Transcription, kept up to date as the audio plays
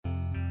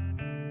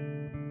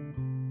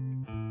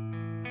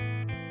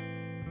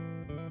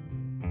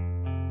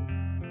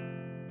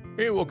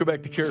Hey, welcome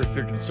back to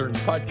Character Concerns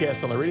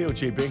podcast on the radio.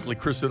 Jay Binkley,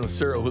 Bink and Uno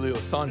Cero, Julio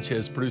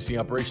Sanchez producing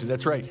operations.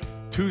 That's right.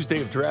 Tuesday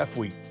of draft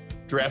week.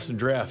 Drafts and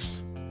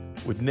drafts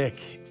with Nick,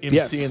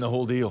 MC and the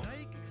whole deal.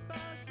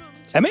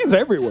 That man's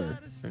everywhere.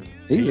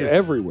 He's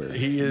everywhere.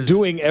 He is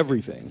doing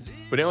everything.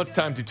 But now it's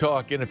time to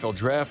talk NFL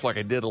draft like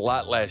I did a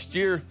lot last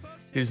year.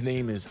 His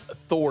name is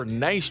Thor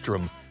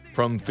Nystrom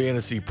from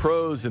Fantasy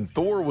Pros, and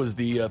Thor was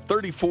the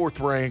 34th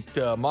ranked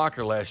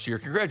mocker last year.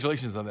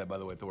 Congratulations on that, by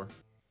the way, Thor.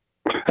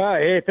 Hi,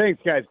 hey,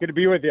 thanks, guys. Good to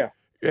be with you.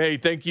 Hey,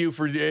 thank you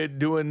for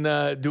doing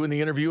the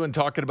interview and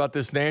talking about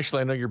this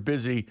nationally. I know you're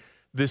busy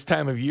this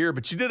time of year,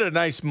 but you did a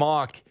nice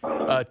mock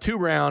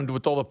 2-round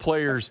with all the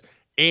players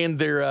and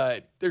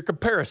their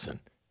comparison.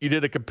 You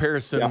did a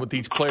comparison with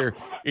each player,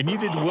 and you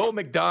did Will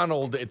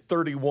McDonald at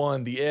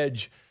 31, the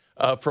edge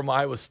from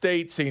Iowa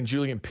State, saying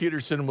Julian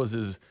Peterson was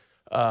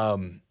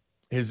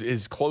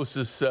his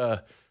closest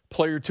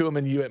player to him,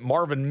 and you had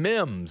Marvin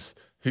Mims,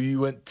 who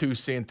you went to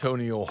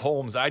Santonio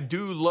Holmes. I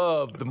do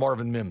love the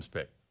Marvin Mims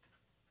pick.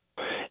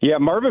 Yeah,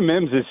 Marvin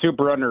Mims is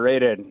super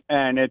underrated,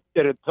 and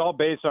it's all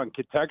based on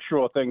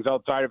contextual things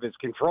outside of his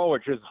control,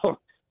 which is the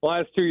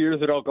last 2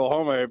 years at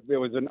Oklahoma, it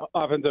was an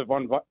offensive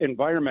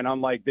environment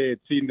unlike they had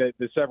seen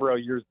the several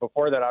years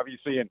before that.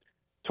 Obviously, in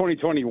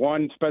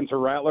 2021, Spencer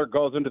Rattler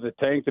goes into the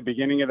tank the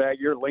beginning of that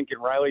year. Lincoln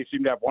Riley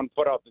seemed to have one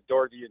foot out the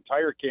door the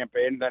entire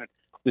campaign, and then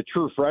the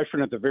true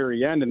freshman at the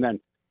very end, and then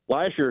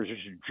last year was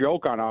just a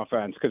joke on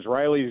offense because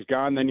Riley's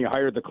gone. Then you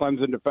hired the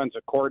Clemson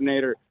defensive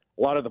coordinator.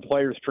 A lot of the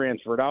players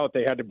transferred out.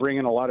 They had to bring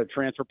in a lot of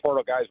transfer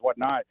portal guys,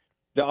 whatnot.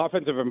 The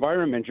offensive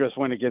environment just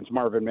went against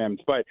Marvin Mims.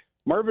 But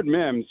Marvin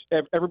Mims,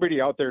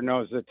 everybody out there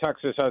knows that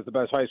Texas has the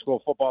best high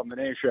school football in the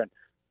nation.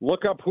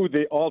 Look up who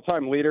the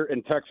all-time leader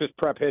in Texas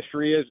prep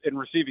history is in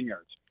receiving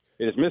yards.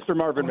 It is Mr.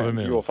 Marvin Mims.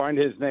 You will find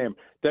his name.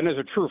 Then as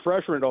a true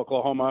freshman at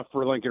Oklahoma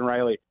for Lincoln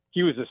Riley,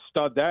 he was a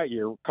stud that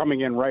year,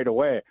 coming in right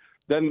away.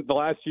 Then the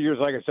last 2 years,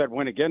 like I said,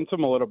 went against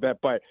him a little bit,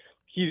 but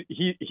he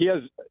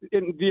has.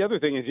 And the other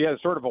thing is he has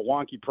sort of a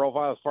wonky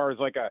profile as far as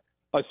like a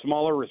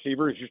smaller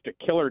receiver is just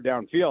a killer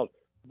downfield.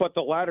 But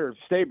the latter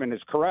statement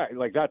is correct.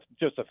 Like that's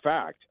just a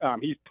fact.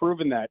 He's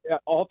proven that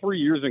all 3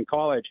 years in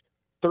college,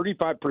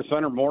 35%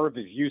 or more of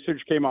his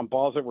usage came on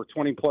balls that were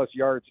 20 plus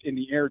yards in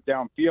the air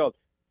downfield,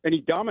 and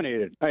he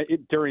dominated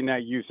during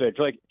that usage.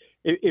 Like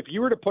if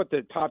you were to put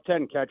the top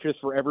 10 catches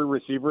for every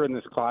receiver in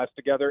this class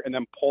together and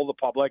then poll the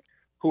public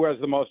who has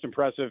the most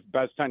impressive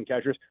best 10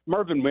 catchers,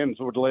 Marvin Mims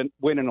would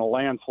win in a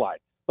landslide.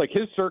 Like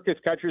his circus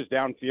catchers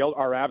downfield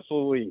are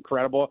absolutely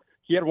incredible.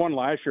 He had one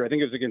last year. I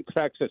think it was against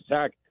Texas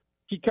Tech.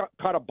 He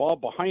caught a ball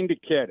behind a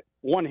kid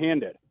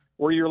one-handed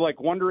where you're like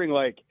wondering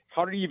like,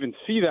 how did he even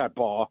see that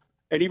ball?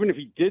 And even if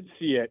he did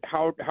see it,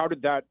 how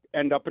did that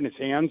end up in his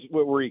hands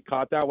where he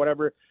caught that,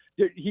 whatever?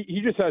 He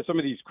just has some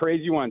of these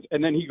crazy ones.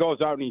 And then he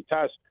goes out and he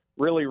tests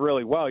really,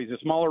 really well. He's a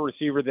smaller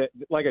receiver that,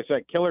 like I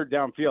said, killer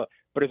downfield,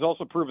 but has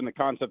also proven the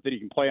concept that he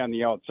can play on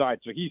the outside.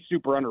 So he's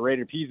super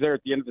underrated. If he's there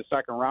at the end of the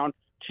second round,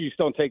 Chiefs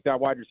don't take that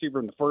wide receiver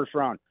in the first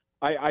round.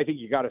 I think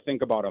you got to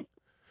think about him.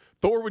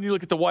 Thor, when you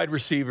look at the wide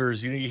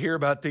receivers, you hear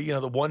about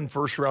the one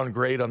first-round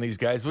grade on these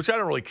guys, which I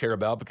don't really care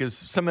about because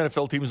some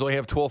NFL teams only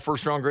have 12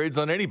 first-round grades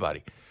on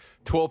anybody.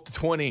 12 to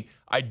 20.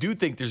 I do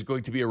think there's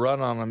going to be a run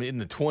on them in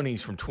the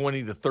 20s from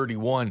 20 to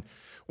 31.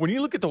 When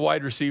you look at the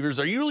wide receivers,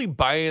 are you really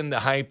buying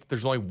the hype that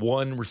there's only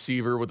one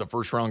receiver with a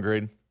first-round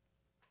grade?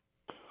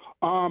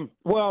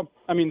 Well,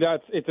 I mean,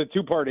 it's a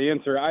two-part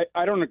answer.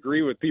 I don't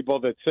agree with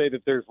people that say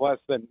that there's less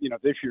than,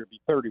 this year it'd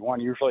be 31.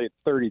 Usually it's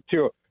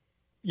 32.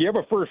 You have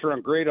a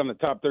first-round grade on the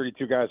top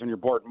 32 guys on your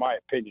board, in my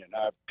opinion.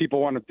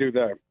 People want to do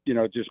the,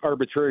 just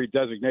arbitrary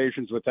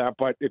designations with that.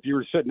 But if you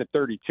were sitting at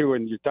 32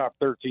 and your top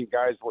 13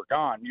 guys were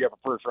gone, you have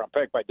a first-round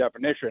pick by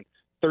definition.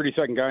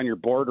 32nd guy on your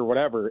board or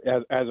whatever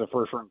as a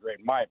first-round grade,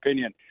 in my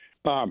opinion.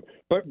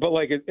 But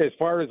like as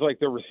far as like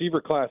the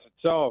receiver class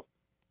itself,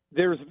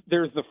 there's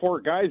the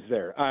four guys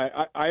there.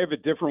 I have a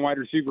different wide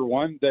receiver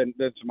one than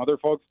some other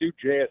folks do.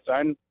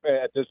 JSN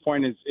at this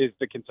point is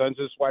the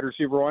consensus wide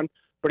receiver one,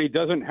 but he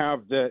doesn't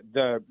have the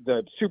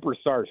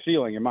superstar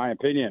ceiling, in my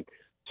opinion.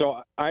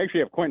 So I actually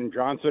have Quentin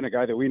Johnson, a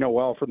guy that we know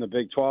well from the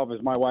Big 12,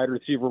 as my wide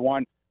receiver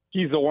one.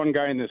 He's the one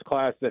guy in this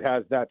class that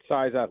has that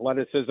size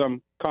athleticism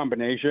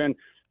combination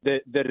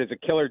that is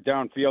a killer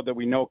downfield that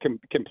we know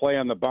can play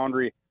on the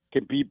boundary,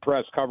 can beat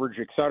press coverage,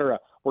 et cetera,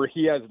 where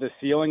he has the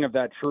ceiling of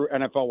that true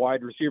NFL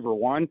wide receiver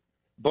one.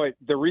 But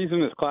the reason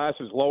this class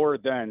is lower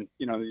than,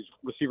 these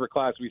receiver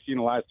class we've seen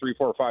the last 3,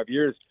 4, 5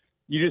 years,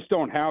 you just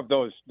don't have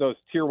those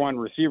tier one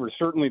receivers,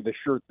 certainly the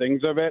sure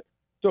things of it.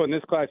 So in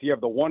this class, you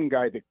have the one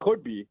guy that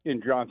could be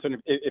in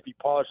Johnson if he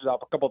polishes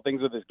up a couple of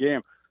things of this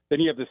game. Then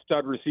you have the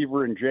stud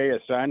receiver in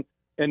JSN.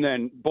 And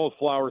then both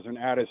Flowers and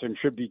Addison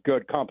should be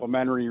good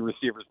complementary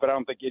receivers. But I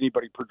don't think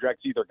anybody projects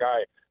either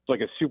guy as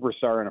like a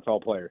superstar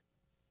NFL player.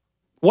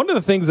 One of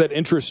the things that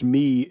interests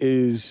me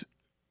is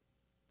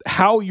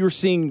how you're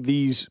seeing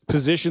these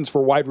positions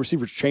for wide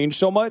receivers change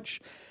so much,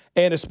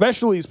 and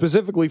especially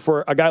specifically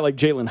for a guy like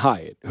Jalen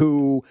Hyatt,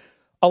 who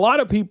a lot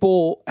of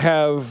people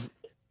have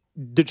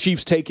the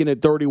Chiefs taking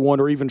at 31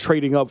 or even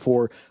trading up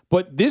for.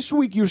 But this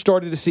week you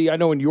started to see, I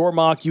know in your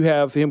mock you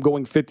have him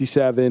going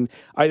 57.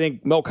 I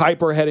think Mel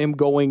Kiper had him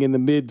going in the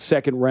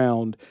mid-second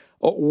round.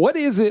 What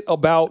is it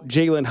about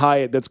Jalen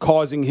Hyatt that's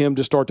causing him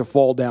to start to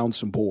fall down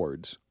some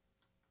boards?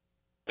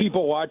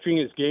 People watching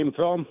his game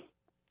film.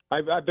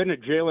 I've been a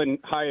Jalen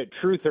Hyatt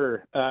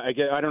truther. I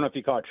don't know if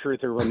you call it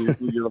truther when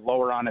you're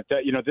lower on it.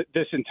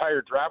 This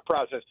entire draft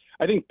process,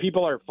 I think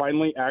people are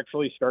finally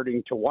actually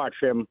starting to watch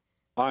him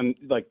on,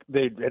 like,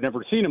 they had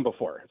never seen him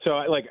before.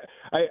 So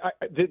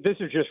this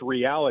is just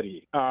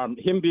reality.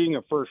 Him being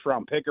a first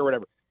round pick or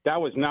whatever,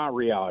 that was not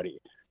reality.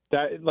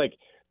 That, like,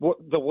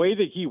 the way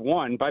that he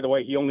won, by the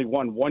way, he only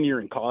won 1 year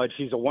in college.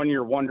 He's a 1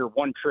 year wonder,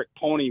 one trick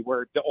pony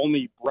where the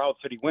only routes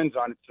that he wins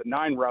on, it's the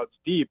 9 routes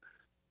deep.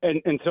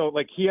 And so,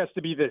 like, he has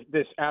to be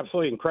this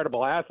absolutely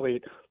incredible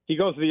athlete. He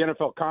goes to the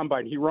NFL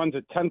Combine. He runs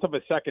a tenth of a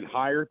second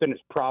higher than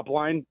his prop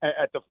line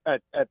at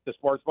the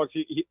sports books.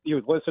 He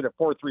was listed at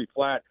 4.3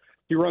 flat.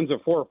 He runs a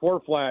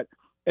 4.4 flat.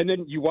 And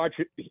then you watch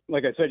it,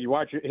 like I said, you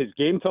watch his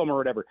game film or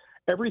whatever.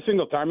 Every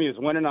single time he was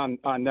winning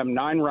on them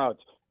 9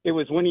 routes, it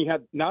was when he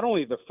had not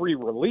only the free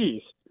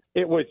release,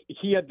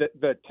 he had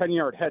the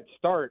 10-yard head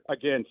start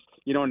against,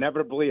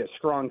 inevitably a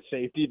strong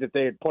safety that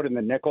they had put in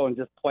the nickel and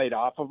just played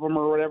off of him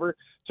or whatever.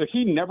 So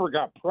he never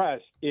got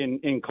pressed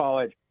in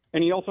college.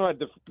 And he also had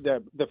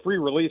the free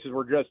releases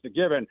were just a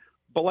given.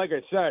 But like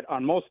I said,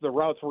 on most of the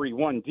routes where he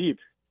won deep,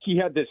 he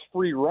had this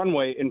free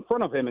runway in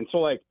front of him. And so,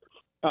 like,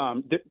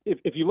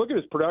 if you look at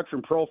his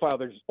production profile,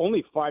 there's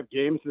only 5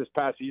 games this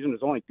past season.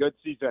 It's only good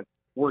season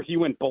where he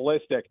went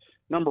ballistic.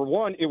 Number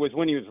one, it was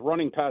when he was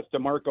running past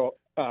DeMarco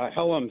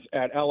Helms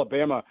at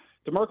Alabama.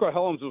 DeMarco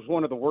Helms was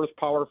one of the worst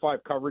Power 5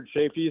 coverage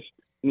safeties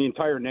in the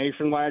entire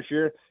nation last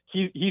year.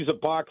 He's a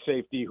box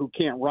safety who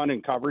can't run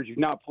in coverage. He's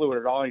not fluid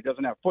at all. He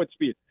doesn't have foot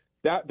speed.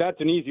 That's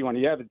an easy one.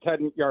 You have a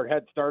 10-yard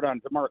head start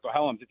on DeMarco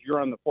Helms. If you're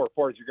on the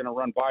 4.4s, you're going to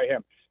run by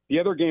him. The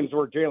other games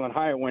where Jalen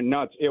Hyatt went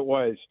nuts, it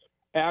was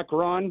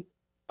Akron,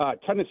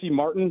 Tennessee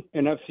Martin,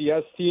 an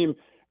FCS team,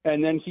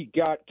 and then he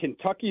got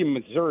Kentucky and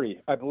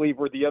Missouri, I believe,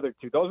 were the other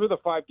 2. Those were the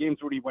 5 games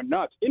where he went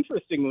nuts.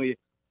 Interestingly,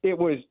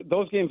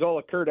 those games all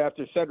occurred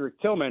after Cedric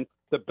Tillman,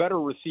 the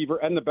better receiver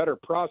and the better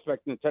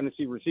prospect in the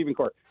Tennessee receiving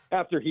corps,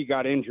 after he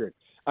got injured.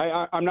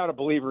 I'm not a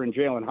believer in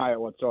Jalen Hyatt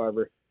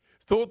whatsoever.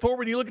 Thor,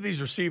 when you look at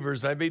these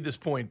receivers, I made this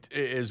point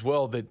as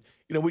well that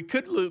we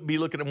could be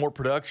looking at more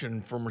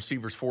production from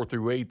receivers 4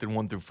 through 8 than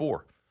 1 through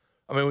 4.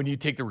 I mean, when you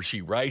take the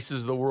Rashee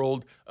Rices of the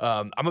world,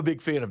 I'm a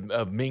big fan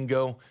of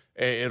Mingo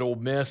at Ole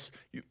Miss.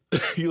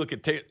 You look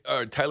at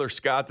Tyler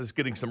Scott that's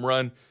getting some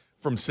run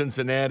from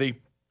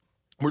Cincinnati.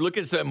 We're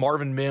looking at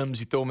Marvin Mims.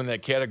 You throw him in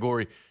that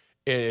category,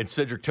 and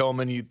Cedric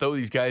Tillman. You throw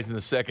these guys in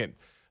the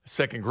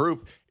second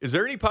group. Is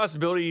there any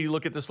possibility you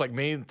look at this like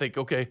me and think,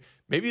 okay,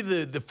 maybe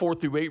the 4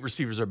 through 8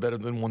 receivers are better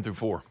than 1 through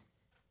 4?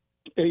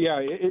 Yeah,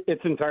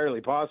 it's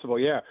entirely possible.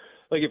 Yeah,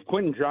 like if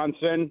Quentin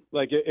Johnson,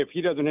 like if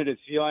he doesn't hit his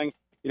ceiling,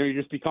 he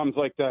just becomes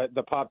like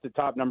the pop to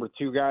top number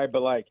 2 guy.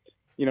 But like,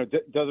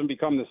 doesn't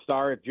become the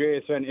star. If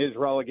JSN is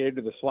relegated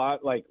to the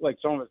slot, like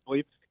some of us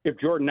believe. If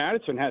Jordan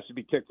Addison has to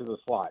be kicked to the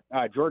slot,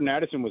 Jordan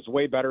Addison was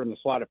way better in the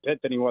slot at Pitt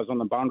than he was on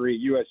the boundary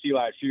at USC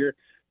last year.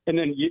 And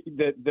then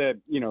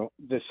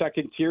the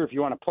second tier, if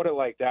you want to put it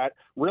like that,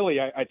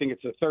 really I think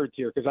it's the third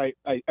tier because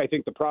I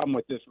think the problem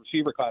with this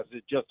receiver class is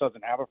it just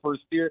doesn't have a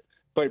first tier.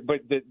 But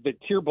the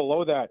tier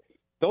below that,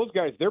 those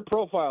guys, their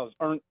profiles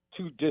aren't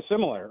too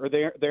dissimilar, or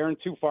they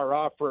aren't too far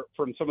off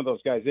from some of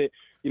those guys. It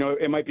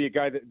might be a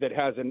guy that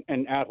has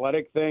an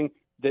athletic thing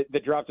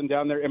that dropped him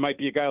down there. It might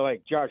be a guy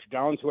like Josh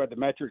Downs who had the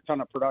metric ton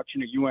of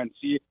production at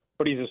UNC,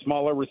 but he's a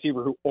smaller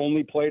receiver who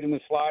only played in the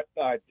slot,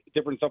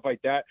 different stuff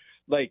like that.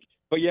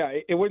 But yeah,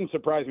 it wouldn't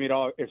surprise me at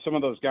all if some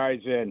of those guys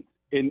in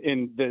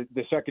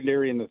the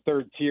secondary and the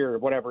third tier or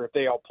whatever, if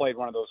they all played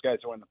one of those guys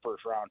who win the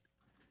first round.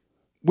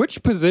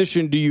 Which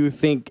position do you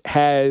think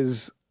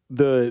has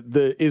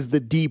is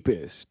the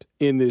deepest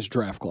in this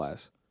draft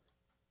class?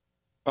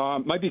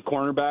 Might be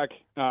cornerback.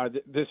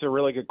 This is a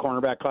really good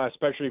cornerback class,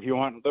 especially if you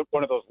want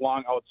one of those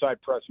long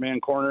outside press man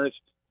corners.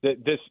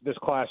 This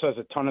class has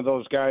a ton of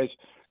those guys.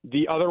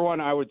 The other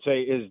one I would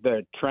say is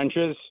the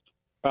trenches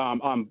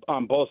on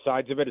both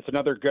sides of it. It's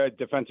another good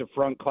defensive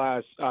front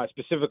class,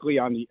 specifically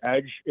on the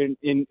edge,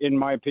 in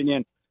my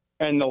opinion.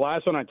 And the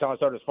last one I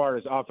tossed out as far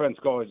as offense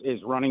goes is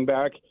running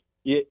back.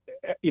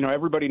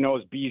 Everybody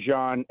knows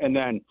Bijan and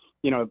then,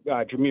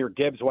 Jahmyr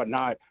Gibbs,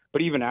 whatnot.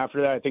 But even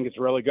after that, I think it's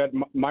really good.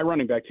 My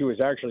running back, too, is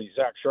actually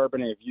Zach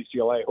Charbonnet of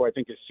UCLA, who I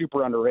think is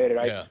super underrated.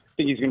 Yeah. I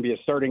think he's going to be a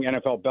starting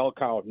NFL bell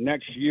cow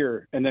next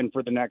year and then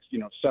for the next,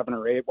 7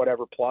 or 8,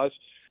 whatever plus.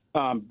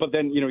 But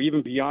then,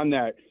 even beyond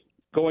that,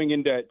 going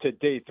into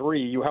day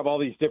 3, you have all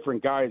these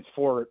different guys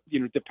for,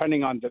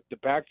 depending on the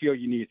backfield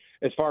you need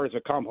as far as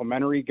a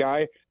complimentary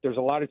guy. There's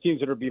a lot of teams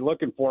that will be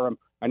looking for him.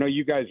 I know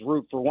you guys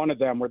root for one of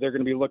them where they're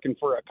going to be looking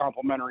for a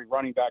complimentary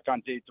running back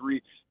on day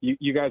 3.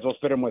 You guys will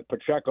fit him with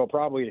Pacheco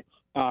probably.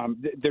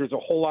 There's a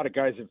whole lot of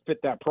guys that fit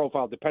that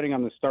profile depending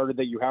on the starter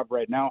that you have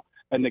right now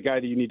and the guy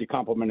that you need to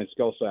complement his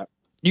skill set.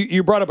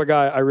 You brought up a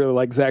guy I really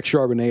like, Zach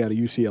Charbonnet out of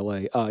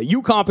UCLA.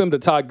 You comp him to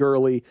Todd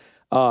Gurley.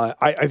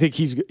 I think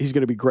he's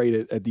going to be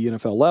great at the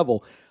NFL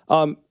level.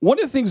 One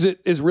of the things that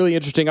is really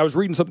interesting, I was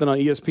reading something on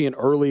ESPN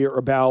earlier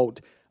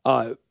about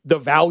the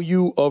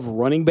value of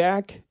running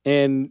back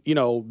and,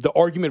 the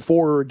argument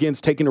for or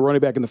against taking a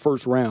running back in the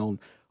first round.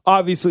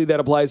 Obviously, that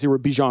applies here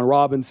with Bijan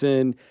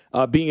Robinson,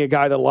 being a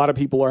guy that a lot of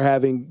people are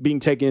being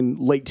taken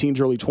late teens,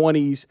 early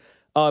 20s.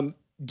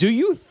 Do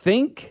you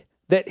think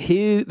that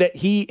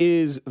he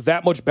is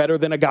that much better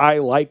than a guy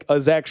like a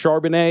Zach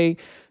Charbonnet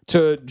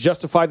to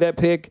justify that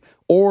pick?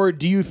 Or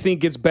do you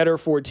think it's better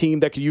for a team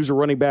that could use a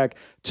running back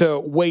to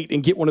wait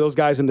and get one of those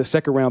guys in the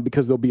second round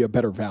because they'll be a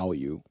better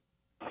value?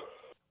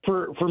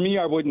 For me,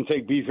 I wouldn't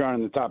take Bijan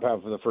in the top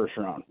half of the first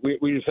round.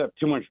 We just have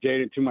too much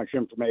data, too much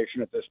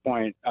information at this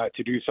point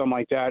to do something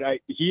like that.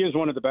 He is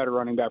one of the better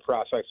running back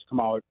prospects to come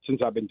out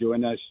since I've been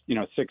doing this,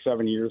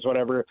 6-7 years,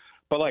 whatever.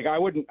 But I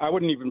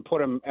wouldn't even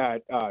put him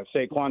at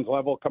Saquon's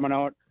level coming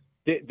out.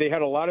 They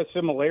had a lot of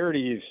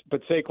similarities,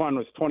 but Saquon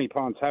was 20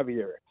 pounds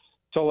heavier.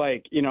 So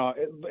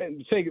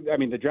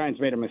the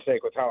Giants made a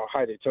mistake with how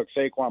high they took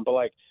Saquon.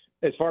 But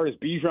as far as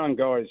Bijan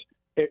goes,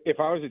 if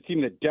I was a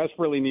team that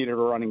desperately needed a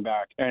running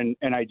back and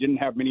I didn't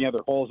have many other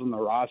holes in the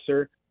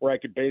roster where I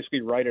could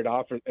basically write it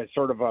off as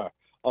sort of a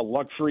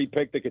luxury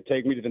pick that could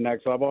take me to the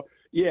next level,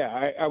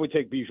 I would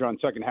take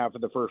Bijan second half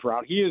of the first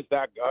round. He is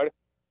that good.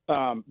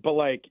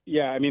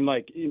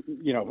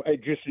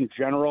 Just in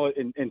general,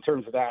 in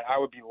terms of that, I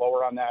would be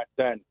lower on that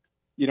than,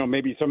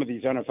 maybe some of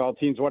these NFL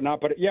teams,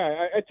 whatnot. But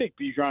I take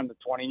Bijan in the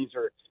 20s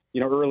or,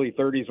 early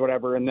 30s,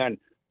 whatever. And then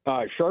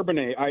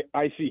Charbonnet,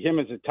 I see him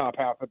as a top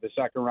half of the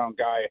second round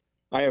guy.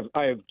 I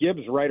have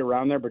Gibbs right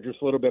around there, but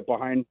just a little bit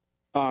behind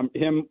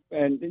him.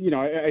 And,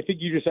 I think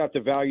you just have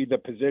to value the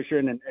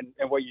position and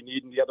what you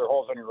need in the other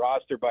holes on your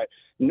roster, but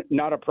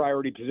not a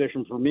priority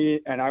position for me.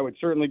 And I would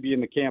certainly be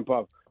in the camp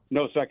of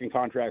no second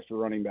contracts for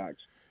running backs.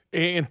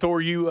 And Thor,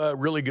 you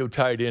really go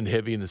tight end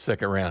heavy in the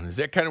second round. Is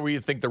that kind of where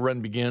you think the run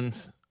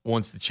begins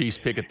once the Chiefs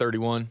pick at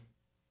 31?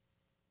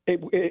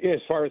 As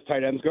far as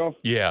tight ends go?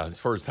 Yeah, as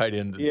far as tight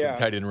end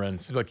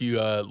runs. Seems like you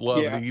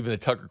love even the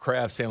Tucker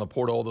Kraft, Sam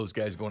Laporta, all those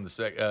guys going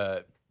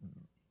to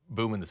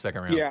boom in the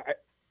second round.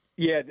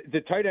 Yeah,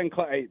 the tight end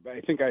class,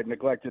 I think I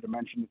neglected to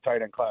mention the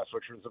tight end class,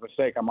 which was a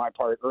mistake on my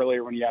part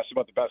earlier when you asked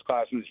about the best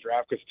class in this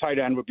draft, because tight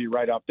end would be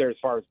right up there as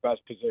far as best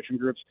position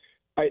groups.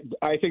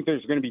 I think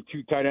there's going to be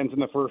 2 tight ends in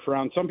the first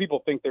round. Some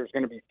people think there's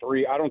going to be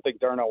 3. I don't think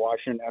Darnell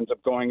Washington ends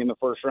up going in the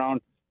first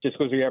round just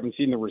because we haven't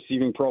seen the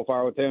receiving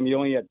profile with him. He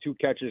only had 2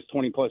 catches,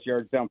 20-plus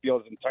yards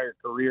downfield his entire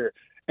career,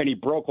 and he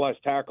broke less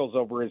tackles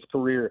over his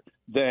career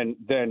than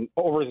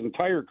over his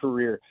entire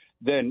career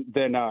than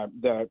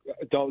the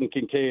Dalton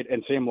Kincaid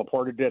and Sam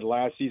Laporta did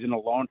last season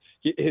alone.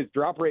 His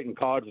drop rate in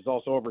college is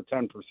also over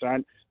 10%.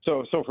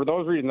 So for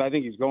those reasons, I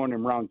think he's going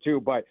in round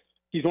 2, but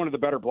he's one of the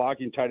better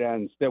blocking tight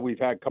ends that we've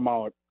had come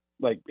out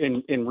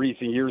in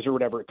recent years or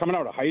whatever. Coming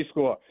out of high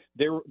school,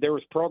 there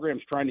was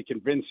programs trying to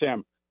convince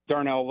him,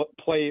 Darnell,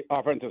 play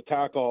offensive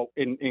tackle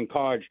in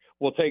college.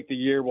 We'll take the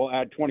year. We'll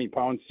add 20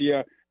 pounds to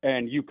you,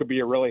 and you could be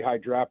a really high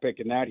draft pick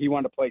in that. He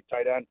wanted to play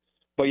tight end.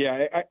 But,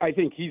 I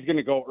think he's going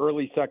to go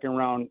early second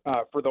round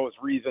for those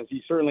reasons.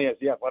 He certainly has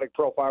the athletic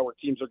profile where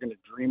teams are going to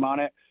dream on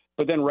it.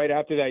 But then right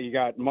after that, you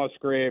got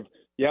Musgrave,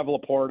 you have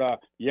Laporta,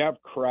 you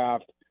have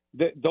Kraft.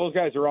 Those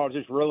guys are all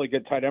just really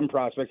good tight end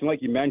prospects. And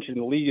like you mentioned,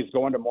 the league is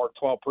going to more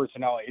 12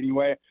 personnel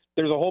anyway.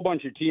 There's a whole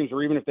bunch of teams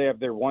where even if they have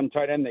their one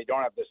tight end, they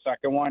don't have the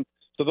second one.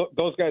 So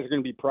those guys are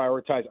going to be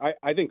prioritized.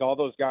 I think all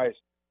those guys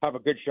have a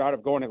good shot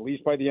of going at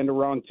least by the end of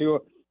round 2.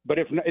 But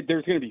if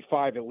there's going to be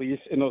 5 at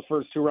least in those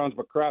first 2 rounds,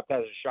 but Kraft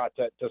has a shot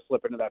to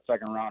slip into that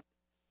second round.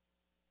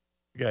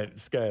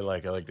 This guy I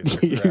like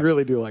this. You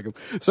really do like him.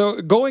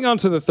 So going on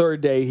to the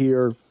third day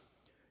here,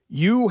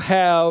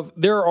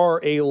 there are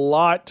a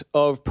lot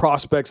of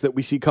prospects that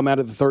we see come out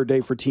of the third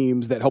day for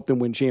teams that help them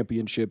win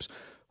championships.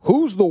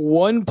 Who's the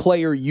one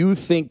player you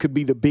think could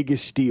be the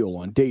biggest steal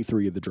on day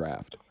 3 of the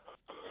draft?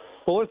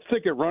 Well, let's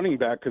take it running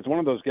back, because one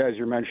of those guys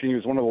you're mentioning, he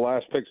was one of the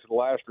last picks of the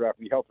last draft,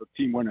 and he helped the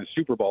team win a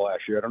Super Bowl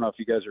last year. I don't know if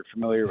you guys are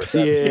familiar with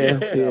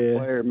that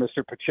player,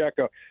 Mr.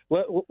 Pacheco.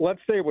 Let's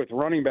stay with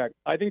running back.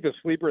 I think the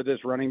sleeper of this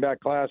running back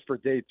class for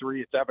day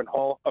 3 is Evan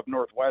Hull of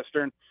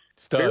Northwestern.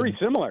 Stud. Very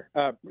similar,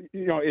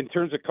 in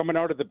terms of coming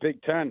out of the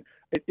Big Ten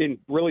in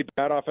really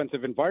bad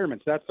offensive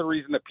environments. That's the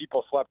reason that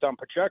people slept on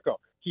Pacheco.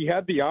 He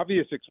had the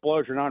obvious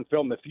explosion on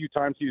film the few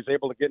times he was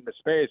able to get into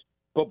space,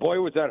 but boy,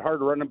 was that hard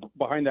running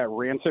behind that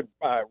rancid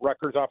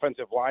Rutgers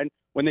offensive line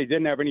when they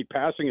didn't have any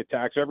passing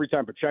attacks. Every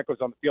time Pacheco was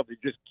on the field, they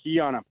just key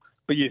on him.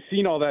 But you've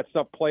seen all that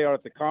stuff play out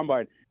at the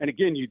combine. And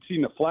again, you'd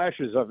seen the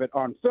flashes of it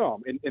on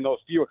film in those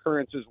few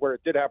occurrences where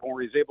it did happen,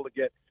 where he's able to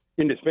get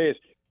into space.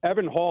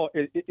 Evan Hall,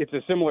 it's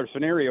a similar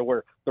scenario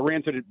where the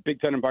rancid Big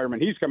Ten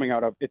environment he's coming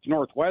out of, it's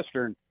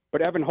Northwestern.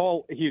 But Evan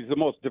Hall, he's the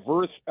most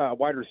diverse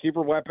wide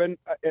receiver weapon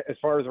as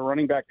far as a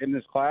running back in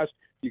this class.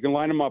 You can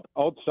line him up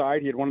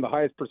outside. He had one of the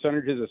highest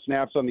percentages of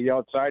snaps on the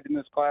outside in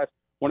this class,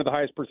 one of the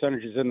highest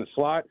percentages in the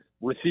slot,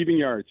 receiving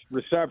yards,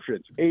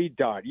 receptions,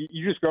 ADOT.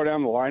 You just go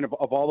down the line of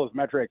all those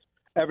metrics.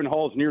 Evan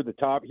Hall's near the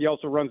top. He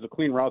also runs the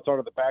clean routes out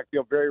of the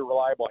backfield, very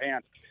reliable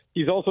hands.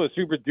 He's also a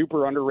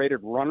super-duper underrated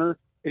runner,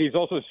 and he's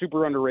also a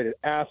super underrated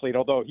athlete,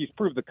 although he's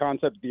proved the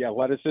concept of the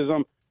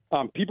athleticism.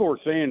 People were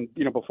saying,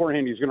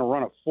 beforehand he's going to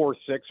run a 4.6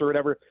 or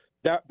whatever.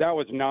 That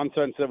was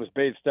nonsense. That was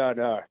based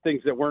on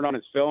things that weren't on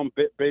his film,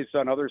 based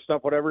on other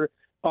stuff, whatever.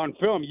 On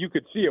film, you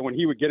could see it when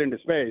he would get into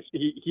space.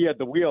 He had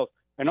the wheels.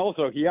 And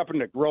also, he happened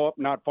to grow up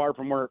not far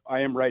from where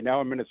I am right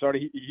now in Minnesota.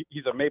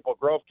 He's a Maple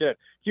Grove kid.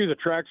 He was a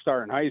track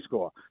star in high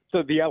school.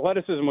 So the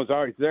athleticism was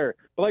always there.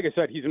 But like I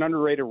said, he's an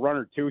underrated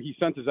runner, too. He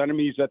sent his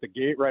enemies at the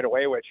gate right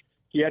away, which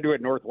he had to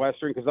at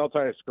Northwestern, because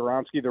outside of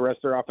Skoronski, the rest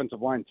of their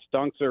offensive line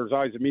stunk. So there was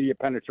always immediate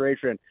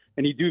penetration.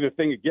 And he'd do the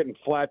thing of getting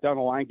flat down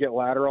the line, get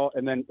lateral,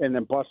 and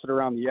then bust it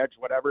around the edge,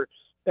 whatever.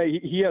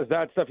 He has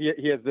that stuff.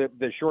 He has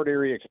the short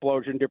area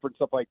explosion, different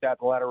stuff like that,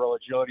 the lateral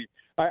agility.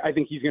 I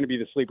think he's going to be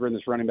the sleeper in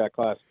this running back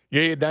class.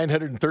 Yeah, he had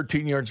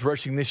 913 yards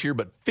rushing this year,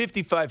 but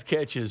 55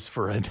 catches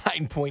for a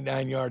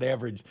 9.9 yard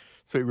average.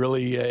 So he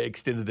really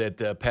extended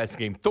that passing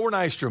game. Thor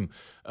Nystrom,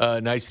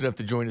 nice enough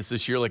to join us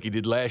this year like he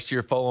did last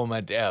year. Follow him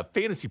at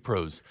Fantasy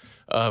Pros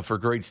for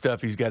great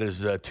stuff. He's got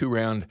his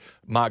 2-round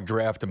mock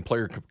draft and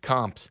player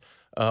comps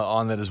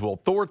on that as well.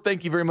 Thor,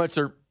 thank you very much,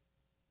 sir.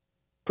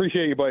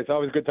 Appreciate you, boys.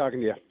 Always good talking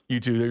to you. You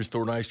too. There's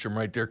Thor Nystrom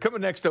right there.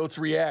 Coming next, though, let's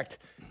react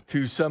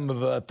to some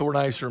of Thor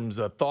Nystrom's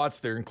thoughts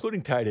there,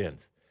 including tight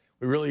ends.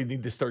 We really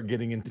need to start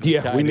getting into the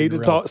tight end. We need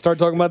to start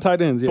talking about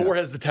tight ends. Yeah. Thor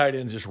has the tight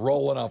ends just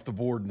rolling off the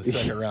board in the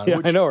second round.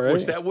 Yeah, I know, right?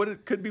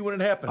 Which could be when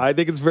it happens. I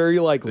think it's very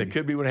likely. It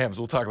could be when it happens.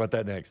 We'll talk about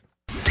that next.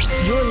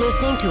 You're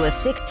listening to a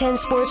 610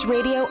 Sports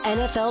Radio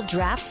NFL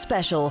Draft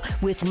Special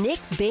with Nick,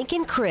 Bink,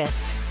 and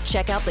Chris.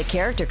 Check out the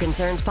Character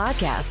Concerns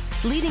podcast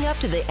leading up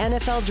to the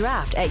NFL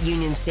Draft at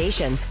Union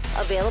Station.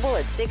 Available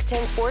at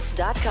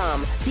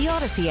 610sports.com, the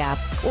Odyssey app,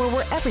 or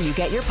wherever you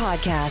get your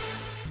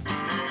podcasts.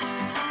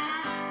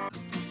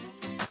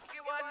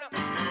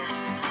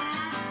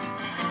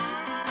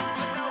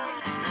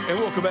 And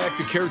welcome back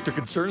to Character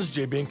Concerns.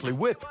 Jay Binkley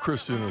with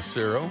Chris Uno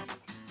Cero.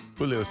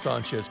 Julio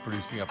Sanchez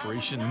producing the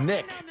operation.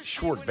 Nick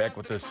Short back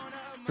with us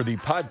for the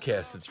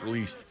podcast that's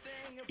released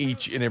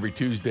each and every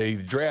Tuesday.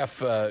 The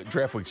draft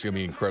week's going to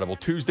be incredible.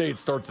 Tuesday, it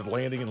starts at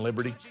Landing in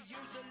Liberty.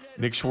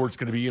 Nick Schwartz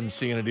going to be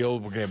emceeing a deal.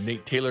 We're going to have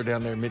Nate Taylor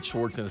down there, Mitch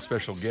Schwartz, and a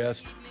special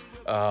guest.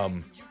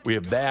 We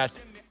have that.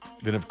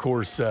 Then, of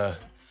course,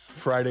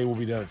 Friday we'll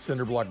be down at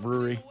Cinderblock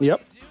Brewery.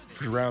 Yep.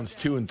 For rounds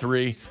 2 and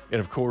 3.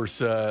 And, of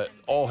course,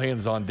 all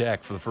hands on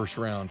deck for the first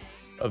round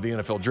of the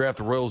NFL Draft.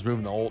 The Royals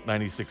moving to Alt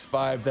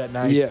 96.5 that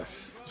night.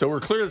 Yes. So we're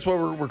clear. That's why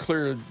we're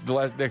clear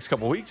the next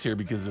couple of weeks here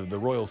because of the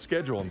Royals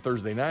schedule on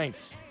Thursday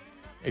nights.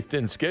 A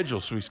thin schedule,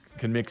 so we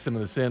can mix some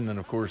of this in. And,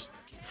 of course,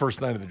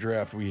 first night of the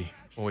draft, we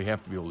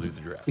have to be able to do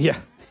the draft. Yeah.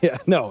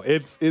 No,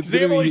 it's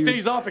Dave always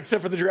stays off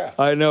except for the draft.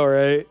 I know,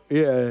 right?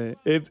 Yeah.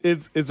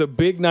 It's a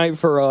big night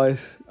for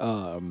us.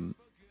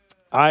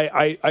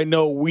 I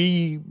know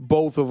we,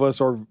 both of us,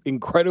 are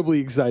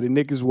incredibly excited.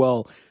 Nick as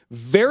well.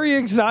 Very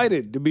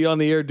excited to be on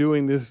the air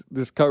doing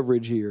this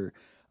coverage here.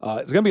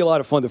 It's going to be a lot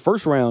of fun. The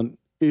first round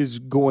is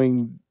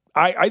going –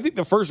 I think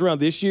the first round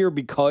this year,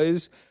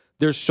 because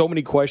there's so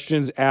many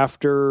questions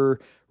after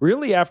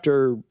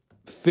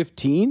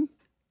 15,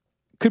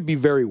 could be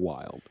very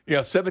wild.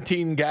 Yeah,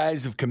 17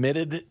 guys have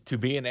committed to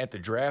being at the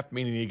draft,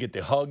 meaning you get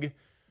the hug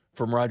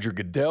from Roger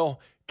Goodell.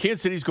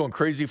 Kansas City's going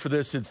crazy for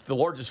this. It's the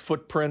largest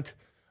footprint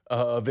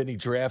of any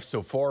draft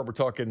so far. We're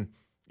talking,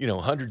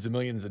 hundreds of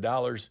millions of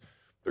dollars.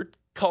 They're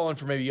calling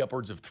for maybe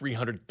upwards of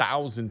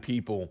 300,000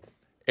 people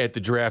at the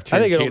draft here.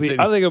 I think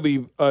it'll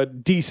be a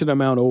decent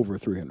amount over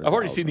 300,000. I've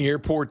already seen the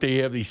airport. They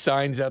have these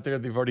signs out there.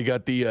 They've already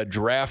got the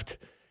draft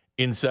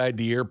inside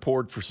the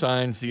airport for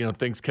signs,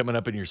 things coming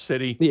up in your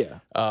city.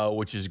 Yeah.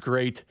 Which is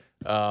great.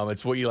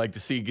 It's what you like to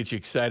see. It gets you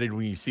excited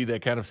when you see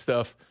that kind of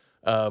stuff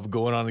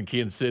going on in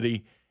Kansas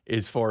City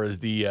as far as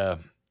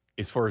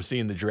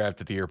seeing the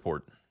draft at the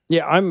airport.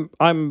 Yeah,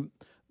 I'm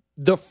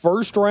the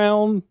first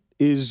round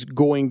is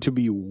going to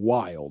be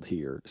wild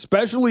here,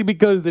 especially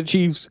because the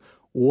Chiefs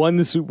won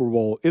the Super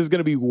Bowl. It's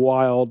going to be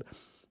wild,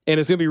 and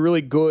it's going to be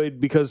really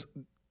good because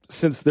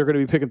since they're going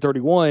to be picking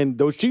 31,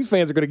 those Chiefs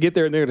fans are going to get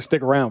there and they're going to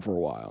stick around for a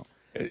while.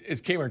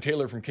 As Cameron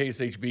Taylor from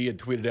KSHB had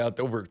tweeted out,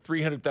 over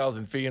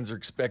 300,000 fans are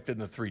expected in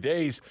the 3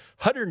 days,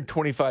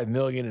 $125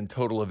 million in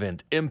total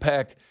event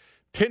impact,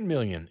 $10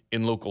 million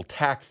in local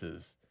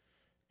taxes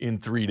in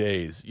 3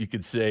 days. You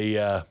could say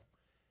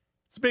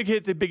it's a big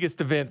hit, the biggest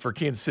event for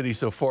Kansas City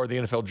so far. The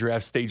NFL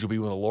draft stage will be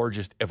one of the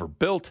largest ever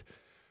built.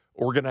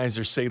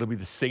 Organizers say it'll be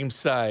the same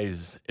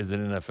size as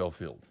an NFL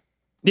field.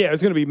 Yeah,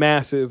 it's going to be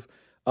massive.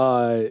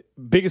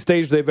 Biggest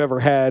stage they've ever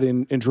had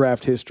in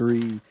draft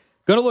history.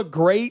 Going to look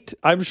great.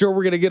 I'm sure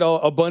we're going to get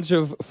a bunch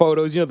of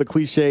photos. The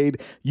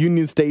cliched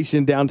Union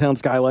Station downtown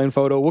skyline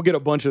photo. We'll get a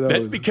bunch of those.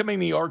 That's becoming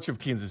the arch of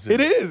Kansas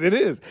City. It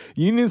is.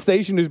 Union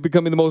Station is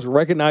becoming the most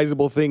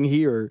recognizable thing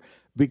here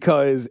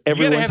because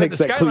everyone takes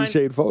that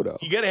cliched photo.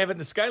 You got to have it in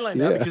the skyline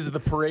now because of the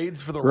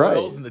parades for the Right.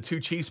 Royals and the two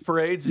Chiefs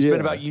parades. It's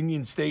been about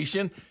Union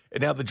Station,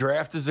 and now the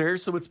draft is there,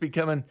 so it's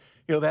becoming,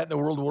 that and the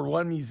World War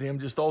I Museum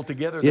just all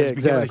together. That's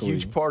becoming a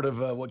huge part of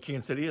what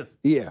Kansas City is.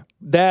 Yeah,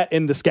 that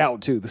and the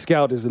Scout too. The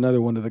Scout is another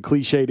one of the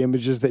cliched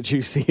images that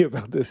you see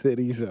about the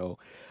city. So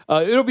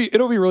it'll be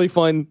really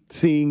fun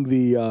seeing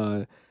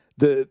the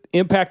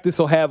impact this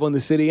will have on the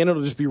city, and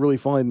it'll just be really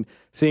fun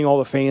seeing all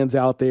the fans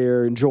out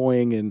there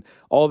enjoying, and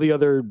all the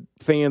other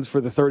fans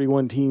for the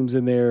 31 teams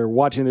in there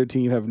watching their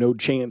team have no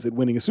chance at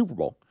winning a Super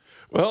Bowl.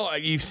 Well,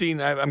 you've seen,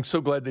 I'm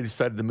so glad they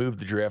decided to move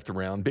the draft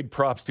around. Big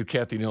props to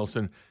Kathy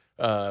Nelson,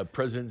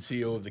 President and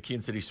CEO of the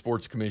Kansas City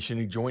Sports Commission.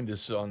 He joined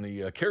us on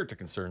the Character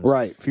Concerns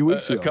a few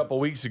weeks ago. A couple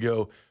weeks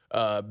ago.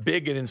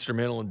 Big and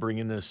instrumental in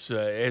bringing this,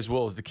 as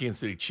well as the Kansas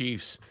City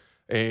Chiefs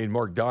and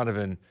Mark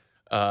Donovan,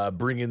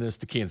 bringing this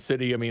to Kansas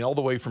City. I mean, all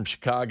the way from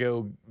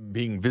Chicago,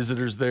 being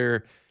visitors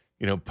there,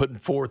 putting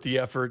forth the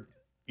effort,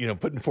 getting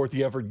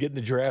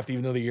the draft,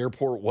 even though the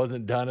airport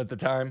wasn't done at the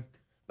time.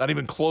 Not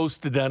even close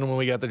to done when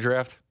we got the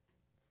draft.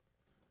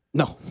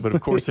 No. But,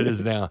 of course, it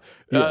is now.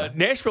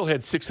 Nashville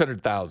had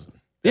 600,000.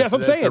 Yeah, that's what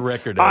I'm saying. That's a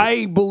record.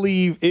 I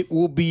believe it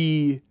will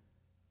be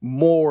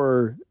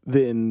more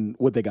than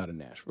what they got in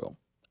Nashville.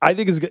 I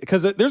think it's good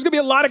because there's going to be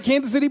a lot of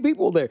Kansas City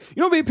people there.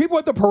 You know how many people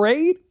at the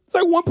parade? It's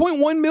like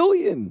 1.1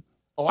 million.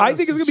 Oh, I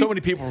think it's going to be so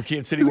many people from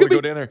Kansas City want to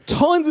go down there.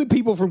 Tons of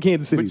people from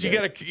Kansas City. But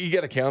you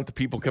got to count the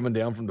people coming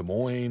down from Des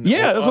Moines.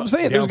 Yeah, that's what I'm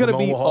saying. There's going to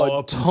be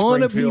a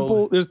ton of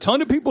people. There's a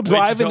ton of people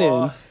driving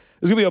in.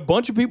 There's going to be a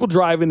bunch of people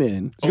driving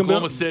in.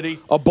 Oklahoma City.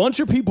 A bunch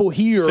of people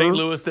here. St.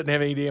 Louis didn't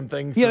have any damn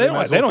things.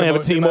 Yeah, so they don't have a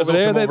team over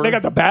there. They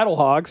got the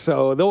Battlehawks,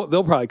 so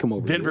they'll probably come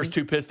over. Denver's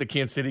too pissed at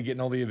Kansas City getting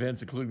all the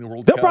events, including the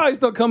World Cup. They'll probably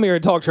still come here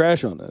and talk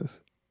trash on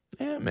us.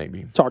 Yeah,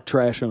 maybe. Talk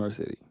trash on our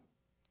city.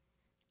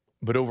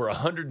 But over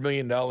 $100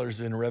 million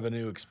in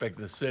revenue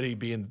expected the city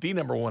being the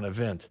number one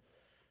event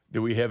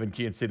that we have in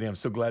Kansas City. I'm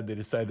so glad they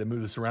decided to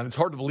move this around. It's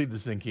hard to believe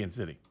this is in Kansas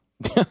City.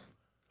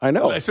 I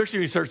know. Well, especially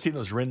when you start seeing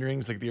those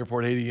renderings, like the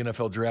airport, the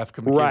NFL draft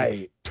coming.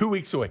 Right. 2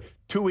 weeks away.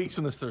 2 weeks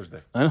from this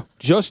Thursday. I know.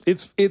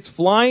 It's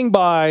flying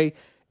by.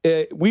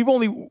 We've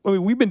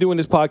been doing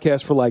this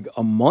podcast for like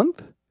a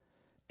month,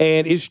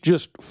 and it's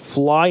just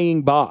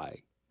flying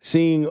by.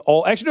 Seeing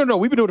all. Actually, no.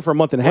 We've been doing it for a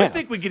month and a half. I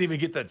think we could even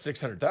get that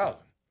 600,000.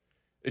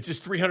 It's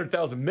just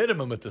 300,000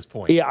 minimum at this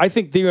point. Yeah, I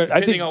think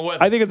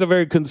it's a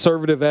very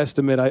conservative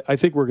estimate. I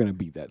think we're going to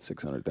beat that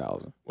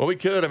 600,000. Well, we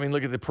could. I mean,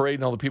 look at the parade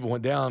and all the people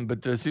went down,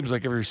 but it seems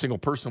like every single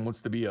person wants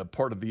to be a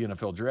part of the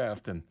NFL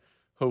draft, and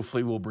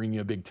hopefully we'll bring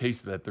you a big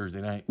taste of that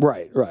Thursday night.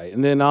 Right.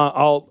 And then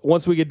I'll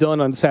once we get done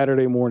on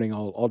Saturday morning,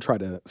 I'll try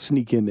to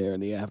sneak in there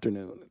in the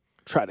afternoon.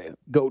 Try to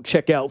go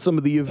check out some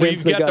of the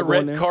events. Well, you've got the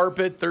red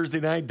carpet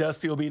Thursday night.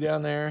 Dusty will be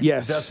down there.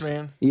 Yes,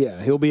 Dustman.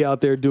 Yeah, he'll be out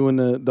there doing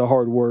the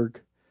hard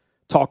work,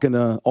 talking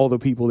to all the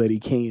people that he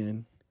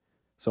can.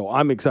 So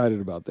I'm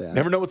excited about that.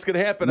 Never know what's going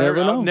to happen.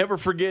 I'll never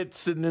forget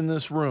sitting in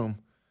this room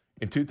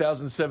in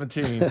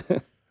 2017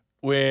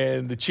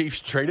 when the Chiefs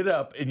traded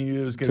up and you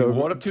knew it was going to be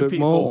one of two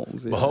people,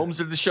 Mahomes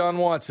or Deshaun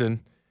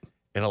Watson,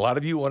 and a lot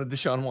of you wanted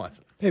Deshaun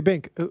Watson. Hey,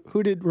 Bink,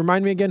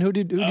 remind me again, who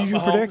did you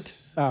Mahomes,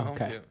 predict? Oh, Mahomes,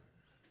 okay. Yeah.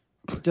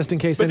 Just in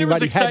case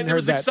anybody hadn't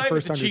heard that the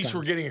first the 100 Chiefs times.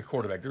 were getting a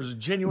quarterback. There was a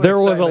genuine There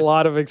was excitement. a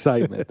lot of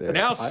excitement there.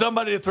 Now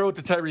somebody to throw it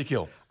to Tyreek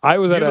Hill.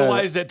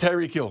 Utilize that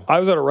Tyreek Hill. I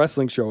was at a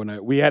wrestling show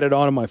and we had it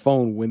on my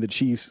phone when the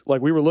Chiefs,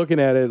 like we were looking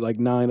at it like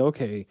 9,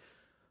 okay.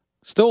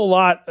 Still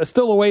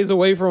a ways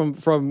away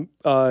from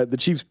the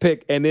Chiefs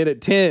pick. And then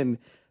at 10,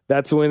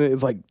 that's when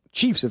it's like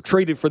Chiefs have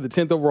traded for the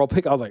 10th overall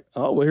pick. I was like,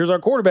 oh, well, here's our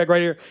quarterback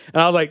right here.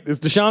 And I was like, it's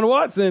Deshaun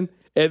Watson.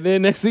 And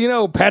then next thing you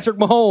know, Patrick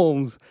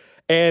Mahomes.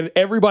 And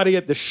everybody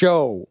at the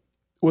show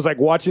was like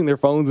watching their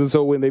phones. And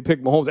so when they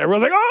picked Mahomes,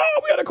 everyone's like, oh,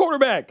 we got a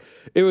quarterback.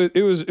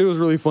 It was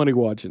really funny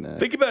watching that.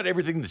 Think about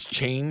everything that's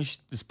changed,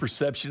 this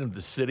perception of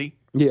the city.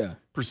 Yeah.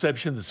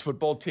 Perception of this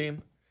football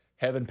team,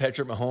 having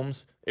Patrick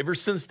Mahomes. Ever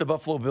since the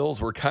Buffalo Bills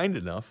were kind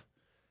enough,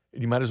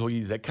 and you might as well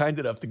use that kind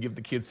enough to give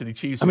the Kansas City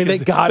Chiefs. I mean, they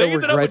got to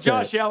regret that. They ended up with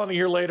Josh Allen a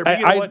year later, but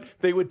you know what?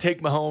 They would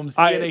take Mahomes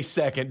in a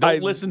second.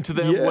 Don't listen to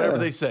them, whatever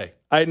they say.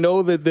 I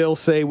know that they'll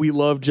say we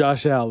love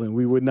Josh Allen.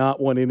 We would not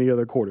want any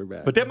other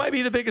quarterback. But that might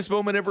be the biggest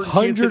moment ever in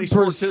Kansas City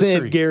sports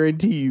history. 100%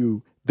 guarantee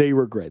you they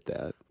regret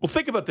that. Well,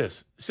 think about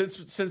this. Since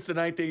the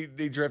night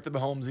they drafted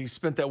Mahomes, he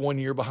spent that 1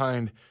 year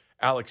behind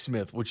Alex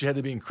Smith, which had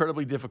to be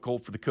incredibly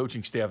difficult for the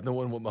coaching staff,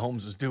 knowing what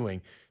Mahomes was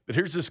doing. But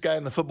here's this guy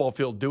on the football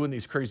field doing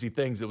these crazy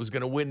things that was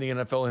going to win the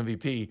NFL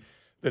MVP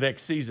the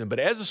next season. But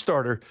as a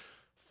starter,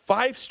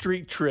 5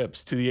 straight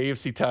trips to the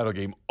AFC title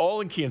game,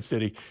 all in Kansas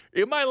City.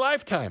 In my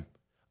lifetime,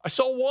 I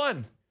saw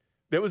one.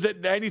 That was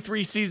that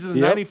 93 season,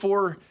 the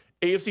 94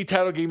 AFC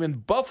title game in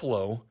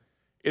Buffalo.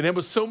 And there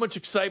was so much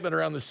excitement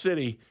around the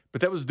city,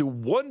 but that was the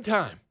one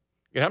time.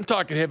 And I'm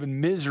talking having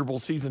miserable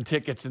season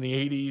tickets in the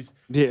 80s,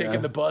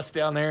 taking the bus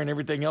down there and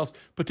everything else.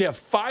 But to have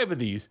 5 of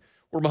these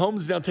where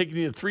Mahomes is now taking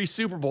you to 3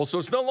 Super Bowls. So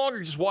it's no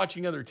longer just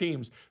watching other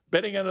teams,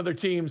 betting on other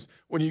teams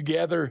when you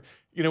gather,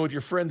 with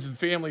your friends and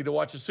family to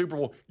watch the Super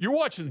Bowl. You're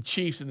watching the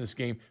Chiefs in this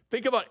game.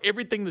 Think about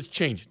everything that's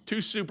changed. 2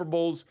 Super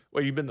Bowls.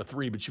 Well, you've been to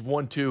 3, but you've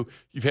won 2.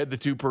 You've had the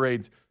 2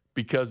 parades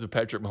because of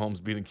Patrick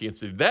Mahomes beating Kansas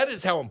City. That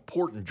is how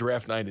important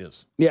draft night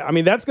is. Yeah, I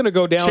mean, that's going to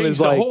go down as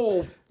the like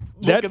whole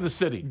look of the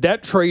city.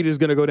 That trade is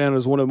going to go down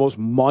as one of the most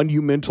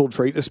monumental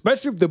trades,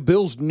 especially if the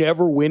Bills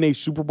never win a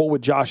Super Bowl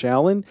with Josh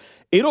Allen.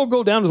 It'll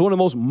go down as one of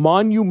the most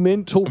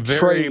monumental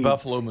trades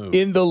Buffalo move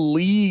in the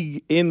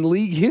league, in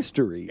league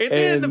history. And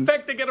then the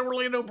fact they got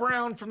Orlando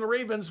Brown from the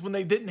Ravens when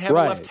they didn't have a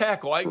left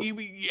tackle. You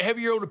have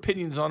your own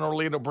opinions on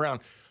Orlando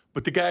Brown.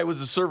 But the guy was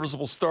a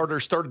serviceable starter,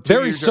 started 2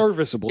 Very years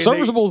serviceable.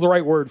 Serviceable is the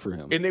right word for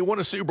him. And they won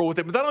a Super Bowl with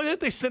it. But not only that,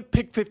 they sent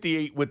pick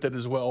 58 with it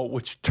as well,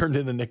 which turned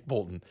into Nick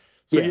Bolton.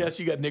 So, yes,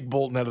 you got Nick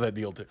Bolton out of that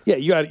deal, too. Yeah,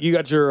 you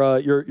got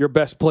your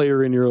best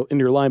player in your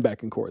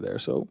linebacking core there.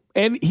 So,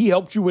 and he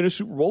helped you win a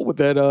Super Bowl with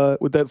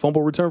that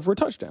fumble return for a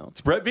touchdown.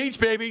 It's Brett Veach,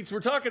 baby. It's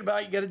what we're talking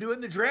about. You got to do it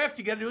in the draft.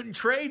 You got to do it in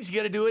trades. You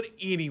got to do it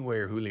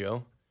anywhere,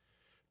 Julio.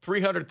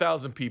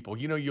 300,000 people.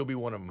 You'll be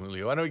one of them,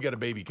 Julio. I know you got a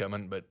baby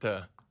coming, but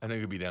I know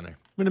you'll be down there.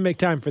 I'm going to make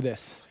time for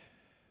this.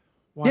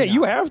 Why not?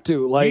 You have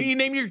to. Like, you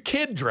name your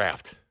kid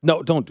draft.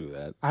 No, don't do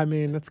that. I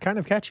mean, it's kind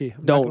of catchy.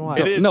 Don't.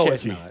 It is no, catchy.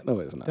 it's not. No,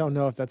 it's not. Don't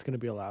know if that's going to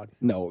be allowed.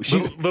 No,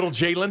 little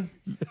Jalen.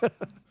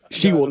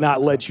 She will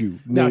not let you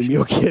name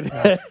your kid.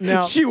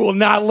 No. She will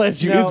not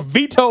let you. No. It's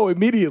veto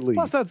immediately.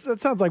 Plus, that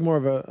sounds like more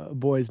of a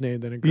boy's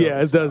name than a girl's.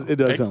 Yeah, it does. It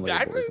does sound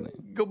like a boy's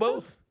name. Go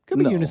both. Could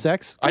be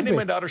unisex. I named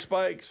my daughter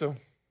Spike, so.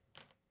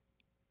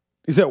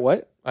 You said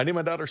what? I named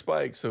my daughter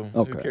Spike, so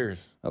who cares?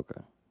 Okay.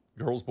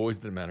 Girls, boys,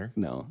 didn't matter.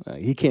 No,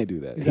 he can't do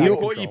that.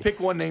 You pick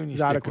one name and you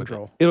He's out stick of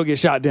control. with it. It'll get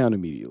shot down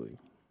immediately.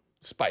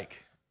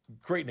 Spike.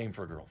 Great name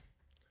for a girl.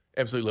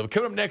 Absolutely love it.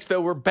 Coming up next,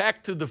 though, we're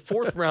back to the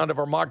 4th round of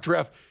our mock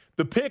draft.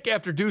 The pick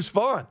after Deuce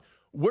Vaughn.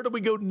 Where do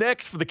we go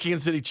next for the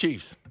Kansas City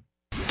Chiefs?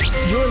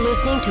 You're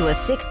listening to a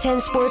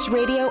 610 Sports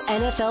Radio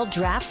NFL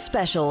Draft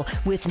Special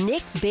with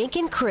Nick, Bink,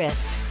 and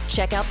Chris.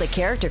 Check out the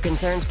Character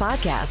Concerns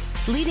podcast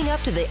leading up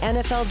to the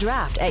NFL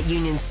Draft at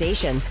Union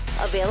Station.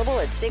 Available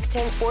at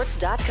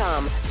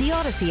 610sports.com, the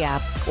Odyssey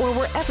app, or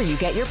wherever you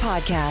get your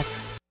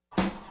podcasts.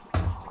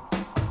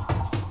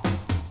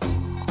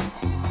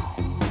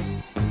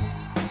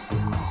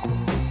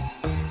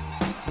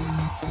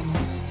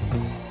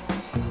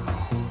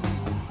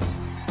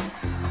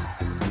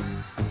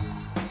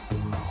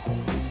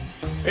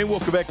 Hey,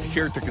 welcome back to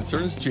Character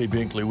Concerns. Jay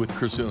Binkley with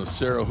Concerns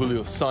Hr2,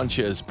 Julio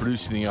Sanchez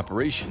producing the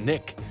operation.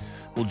 Nick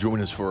will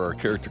join us for our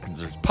Character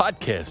Concerns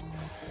podcast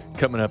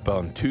coming up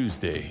on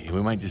Tuesday.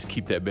 We might just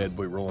keep that bad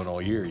boy rolling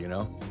all year,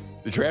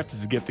 The draft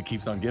is a gift that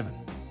keeps on giving.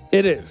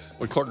 It is.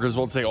 What Clark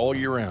Griswold say all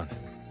year round.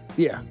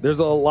 Yeah, there's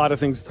a lot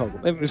of things to talk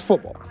about. It's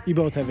football. You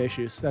both have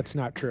issues. That's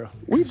not true.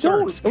 We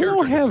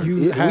don't have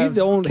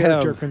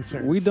character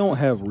concerns. We don't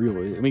have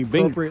really. I mean,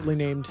 Bink, appropriately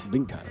named.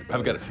 Bink kind of.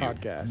 I've got a few.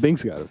 Podcast.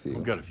 Bink's got a few.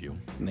 I've got a few.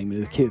 Name of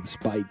his kid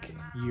Spike.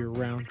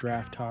 Year-round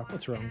draft talk.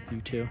 What's wrong with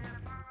you two?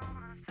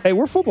 Hey,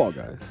 we're football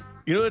guys.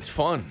 It's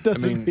fun.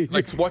 Doesn't mean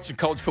like watching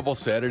college football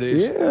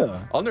Saturdays.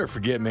 Yeah. I'll never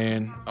forget,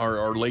 man,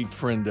 our late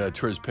friend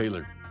Trez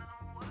Paylor.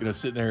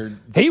 Sitting there.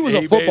 He was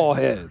a football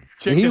head.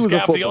 He was a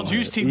football the old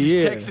juice team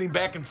just texting him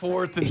back and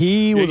forth. And,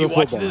 he was a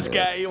football watch this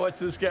guy. You watch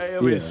this guy.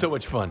 It's so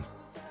much fun.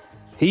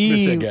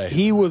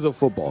 He was a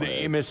football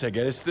head. You miss that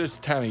guy. It's this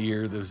time of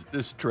year, this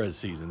Trez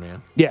season,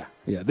 man. Yeah.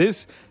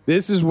 This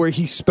is where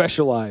he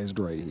specialized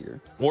right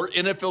here. Or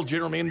NFL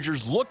general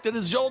managers looked at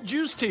his old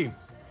juice team.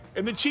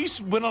 And the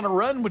Chiefs went on a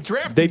run with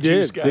drafting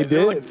juice guys. They did. They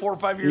were like 4 or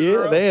 5 years in a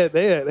row.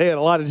 They had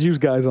a lot of juice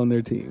guys on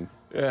their team.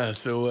 Yeah,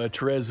 so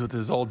Terez with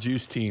his all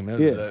juice team. That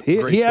was,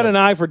 he had an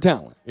eye for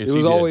talent. Yes, it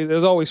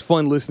was always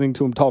fun listening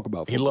to him talk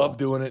about football. He loved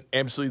doing it.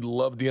 Absolutely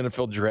loved the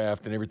NFL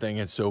draft and everything.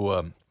 And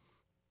so,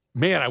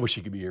 man, I wish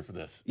he could be here for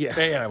this. Yeah,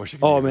 man, I wish he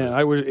could. Oh man,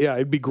 I wish. Yeah,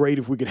 it'd be great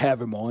if we could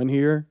have him on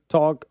here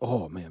talk.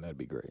 Oh man, that'd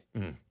be great.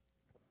 Mm.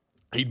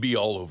 He'd be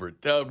all over it.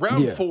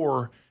 Round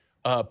 4,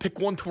 pick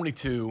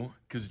 122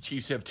 because the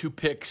Chiefs have 2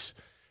 picks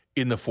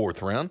in the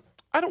 4th round.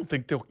 I don't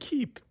think they'll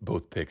keep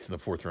both picks in the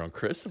 4th round,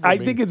 Chris. I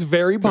think it's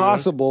very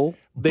possible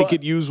they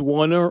could use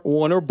one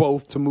or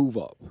both to move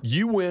up.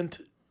 You went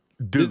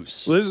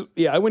Deuce.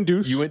 I went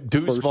Deuce. You went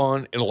Deuce first.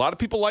 Vaughn, and a lot of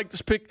people like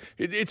this pick.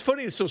 It's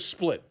funny, it's so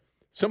split.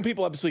 Some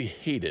people obviously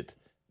hate it.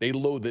 They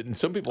loathe it, and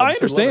some people I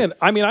understand. Love it.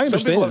 I mean, I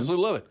understand. Some people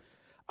absolutely love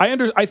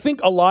it. I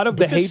think a lot of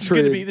the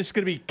hatred. This is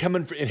going to be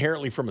coming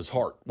inherently from his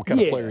heart. What kind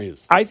of player he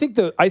is. I think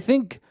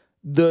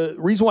the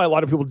reason why a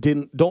lot of people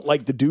don't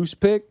like the Deuce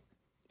pick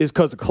is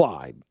because of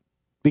Clyde.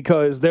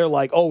 Because they're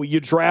like, oh, you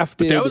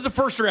drafted. But that was a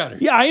first rounder.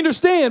 Yeah, I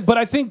understand, but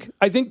I think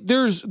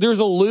there's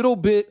a little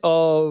bit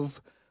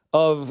of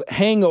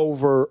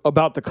hangover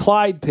about the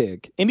Clyde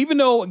pick, and even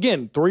though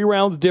again 3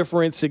 rounds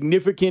difference,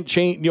 significant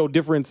change,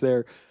 difference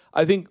there.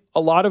 I think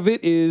a lot of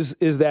it is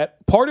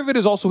that part of it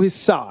is also his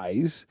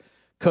size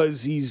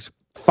because he's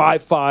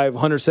 5'5",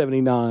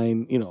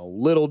 179,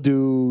 little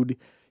dude.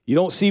 You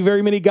don't see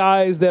very many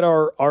guys that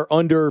are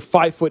under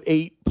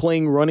 5'8"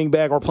 playing running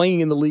back or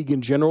playing in the league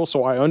in general,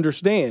 so I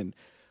understand.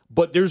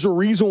 But there's a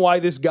reason why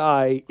this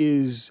guy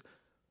is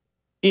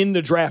in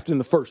the draft in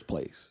the first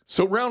place.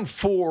 So round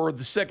 4,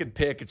 the second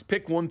pick, it's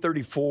pick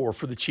 134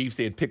 for the Chiefs.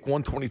 They had pick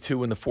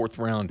 122 in the 4th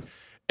round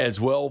as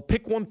well.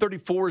 Pick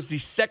 134 is the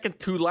second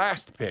to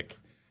last pick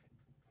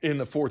in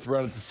the 4th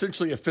round. It's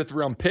essentially a 5th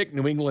round pick.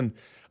 New England,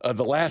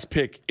 the last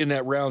pick in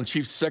that round.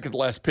 Chiefs, second to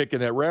last pick in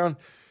that round.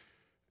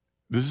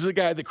 This is a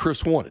guy that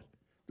Chris wanted.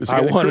 This is a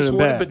guy that Chris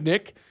wanted, but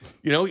Nick,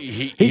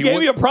 he gave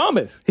me a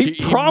promise. He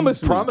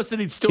promised that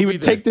he'd still be there. He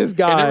would take this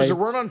guy. And there was a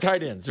run on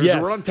tight ends. There's a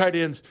run on tight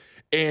ends.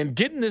 And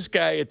getting this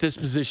guy at this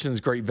position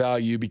is great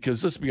value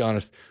because, let's be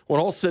honest,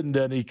 when all's said and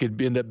done, he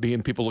could end up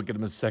being, people look at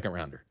him as a second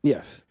rounder.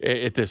 Yes.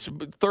 At this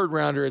 3rd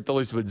rounder at the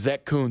least, but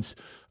Zach Kuntz,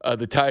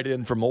 the tight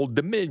end from Old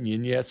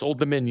Dominion. Yes, Old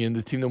Dominion,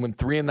 the team that went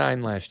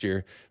 3-9 last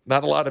year.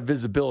 Not a lot of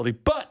visibility,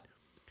 but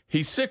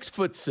he's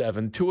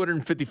 6'7",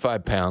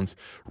 255 pounds,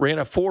 ran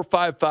a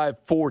 4.55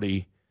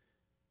 40.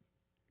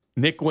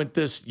 Nick went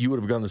this, you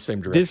would have gone the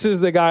same direction. This is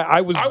the guy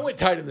I went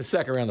tight in the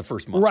 2nd round the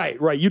first month.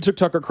 Right. You took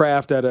Tucker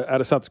Kraft out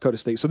of South Dakota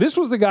State. So this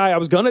was the guy I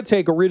was going to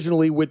take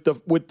originally with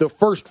the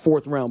first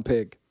 4th round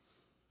pick.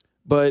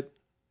 But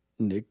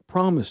Nick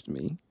promised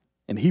me,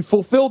 and he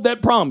fulfilled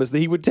that promise that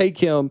he would take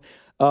him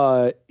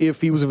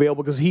if he was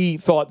available because he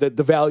thought that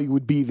the value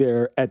would be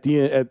there at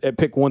the at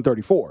pick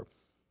 134.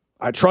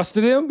 I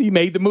trusted him. He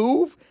made the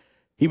move.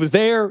 He was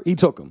there. He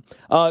took him.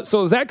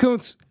 So Zach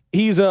Kuntz,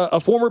 he's a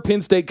former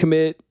Penn State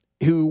commit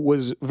who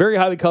was very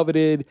highly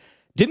coveted,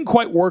 didn't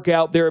quite work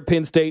out there at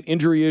Penn State,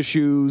 injury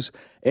issues,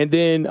 and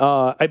then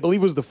I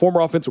believe was the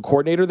former offensive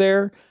coordinator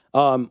there,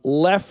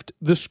 left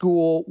the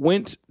school,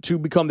 went to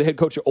become the head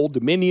coach at Old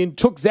Dominion,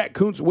 took Zach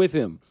Kuntz with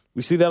him.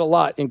 We see that a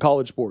lot in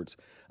college sports.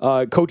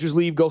 Coaches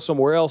leave, go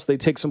somewhere else. They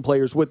take some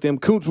players with them.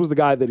 Kuntz was the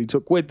guy that he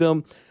took with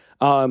them.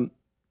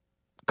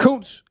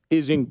 Kuntz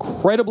is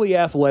incredibly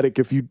athletic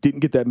if you didn't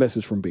get that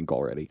message from Bink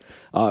already.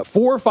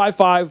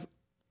 4.55,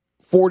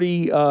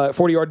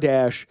 40-yard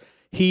dash.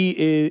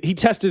 He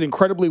tested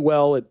incredibly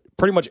well at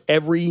pretty much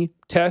every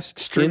test.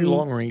 Extreme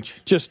long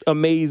range. Just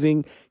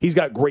amazing. He's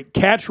got great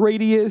catch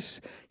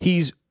radius.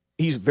 He's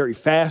very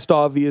fast,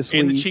 obviously.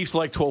 And the Chiefs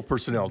like 12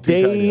 personnel.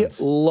 They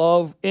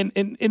love, and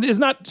it's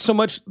not so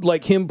much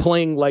like him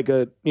playing like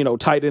a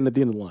tight end at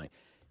the end of the line.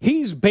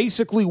 He's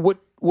basically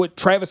what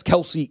Travis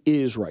Kelce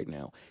is right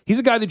now. He's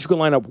a guy that you can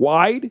line up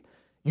wide.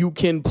 You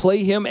can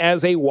play him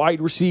as a wide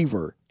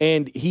receiver,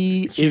 and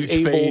he is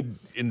able fade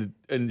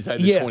inside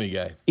the 20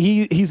 guy.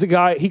 He's a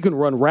guy, he can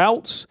run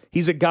routes.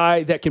 He's a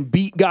guy that can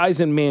beat guys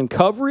in man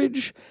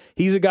coverage.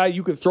 He's a guy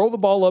you can throw the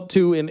ball up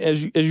to, and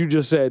as you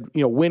just said,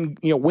 win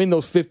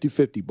those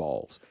 50-50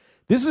 balls.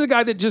 This is a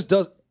guy that just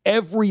does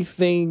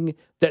everything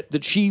that the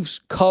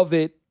Chiefs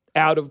covet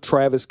out of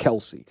Travis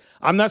Kelce.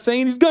 I'm not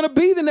saying he's going to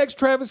be the next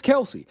Travis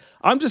Kelce.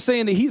 I'm just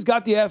saying that he's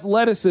got the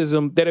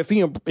athleticism that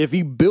if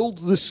he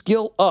builds the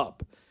skill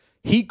up,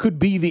 he could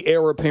be the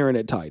heir apparent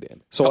at tight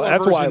end. So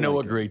that's why I like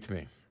Noah Gray to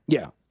me.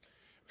 Yeah.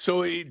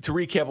 So to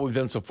recap what we've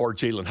done so far,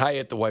 Jalen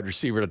Hyatt, the wide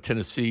receiver at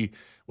Tennessee,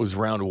 was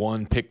round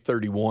 1, pick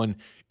 31.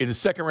 In the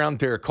 2nd round,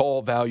 Derek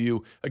Hall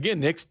value. Again,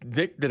 Nick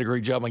did a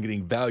great job on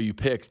getting value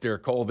picks.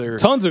 Derek Hall there.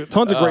 Tons of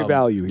great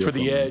value here for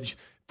the edge.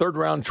 3rd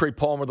round, Trey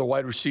Palmer, the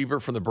wide receiver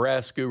from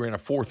Nebraska, ran a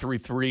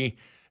 4.33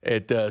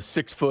 at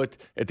 6 foot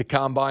at the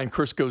combine.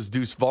 Chris goes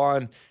Deuce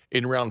Vaughn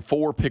in round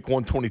 4, pick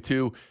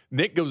 122.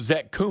 Nick goes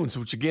Zach Kuntz,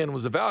 which again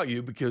was a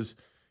value because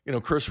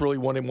Chris really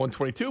wanted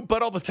 122,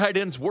 but all the tight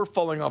ends were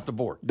falling off the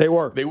board. They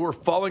were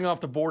falling off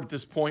the board at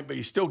this point, but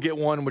you still get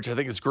one, which I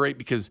think is great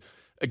because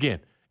again,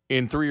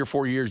 in 3 or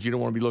 4 years, you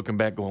don't want to be looking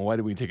back going, why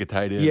did we take a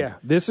tight end? Yeah,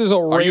 this is a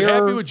rare. Are you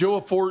happy with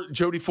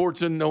Jody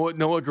Fortson,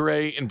 Noah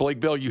Gray, and Blake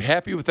Bell? You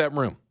happy with that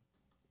room?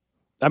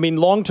 I mean,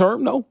 long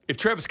term, no. If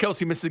Travis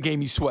Kelce misses a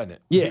game, you sweating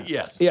it. Yeah.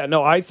 Yes. Yeah,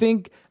 no, I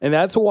think, and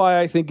that's why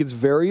I think it's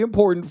very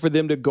important for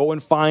them to go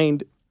and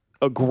find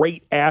a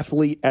great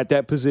athlete at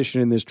that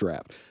position in this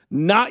draft.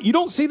 You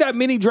don't see that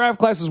many draft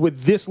classes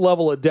with this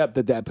level of depth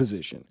at that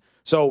position.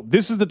 So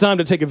this is the time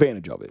to take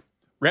advantage of it.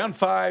 Round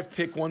 5,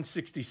 pick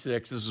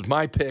 166. This was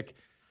my pick.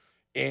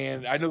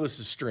 And I know this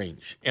is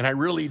strange, and I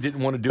really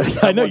didn't want to do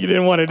it. I know you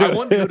didn't want to do it. I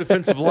wanted to do a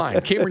defensive line.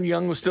 Cameron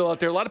Young was still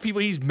out there. A lot of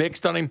people, he's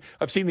mixed on him.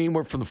 I've seen him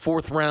anywhere from the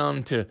 4th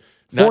round to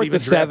not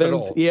even draft at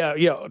all. Yeah,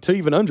 to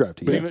even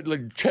undrafted. But even,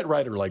 like Chet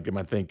Ryder liked him,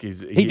 I think.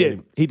 He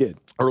did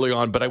early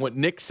on. But I went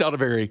Nick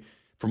Saldivari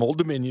from Old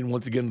Dominion,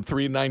 once again, the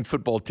 3-9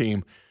 football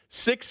team.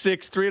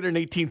 6'6",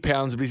 318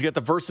 pounds, but he's got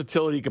the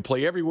versatility. He can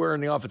play everywhere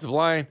in the offensive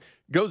line.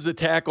 Goes to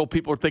tackle.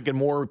 People are thinking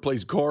more. He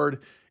plays guard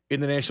in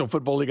the National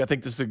Football League. I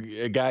think this is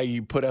a guy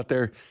you put out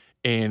there,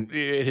 and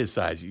at his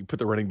size, you put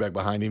the running back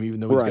behind him, even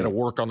though he's got to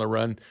work on the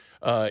run,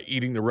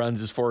 eating the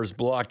runs as far as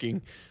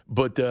blocking.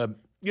 But,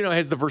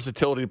 has the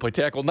versatility to play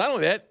tackle. Not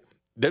only that,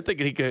 they're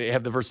thinking he could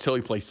have the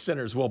versatility to play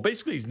center as well.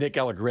 Basically, he's Nick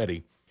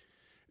Allegretti.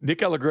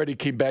 Nick Allegretti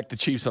came back to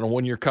Chiefs on a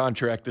 1-year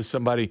contract as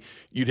somebody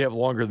you'd have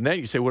longer than that.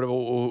 You say,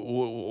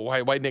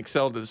 why Nick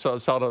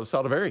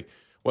Saldivari?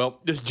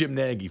 Well, this is Jim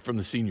Nagy from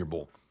the Senior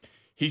Bowl.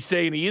 He's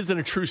saying he isn't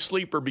a true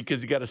sleeper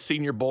because he got a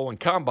Senior Bowl and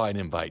Combine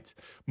invites.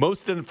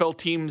 Most NFL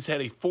teams had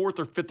a 4th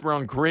or 5th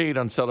round grade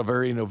on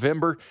Hr2 in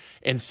November,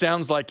 and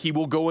sounds like he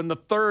will go in the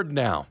 3rd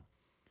now.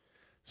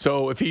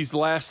 So if he's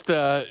last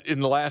in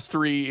the last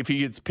 3, if he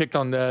gets picked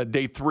on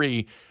day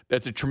 3,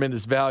 that's a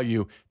tremendous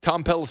value.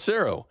 Tom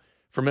Pelissero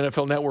from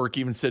NFL Network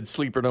even said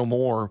sleeper no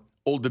more.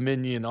 Old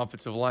Dominion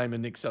offensive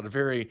lineman Nick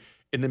Hr2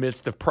 in the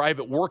midst of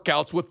private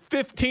workouts with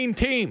 15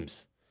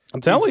 teams. I'm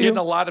telling you. He's getting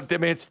a lot of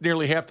them. It's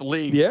nearly half the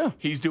league. Yeah.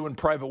 He's doing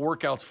private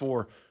workouts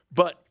for.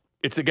 But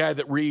it's a guy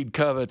that Reed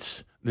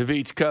covets,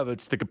 Navitz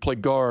covets, that could play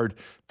guard,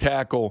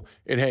 tackle.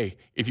 And, hey,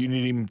 if you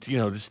need him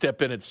to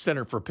step in at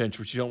center for a pinch,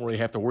 which you don't really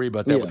have to worry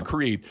about that with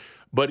Creed.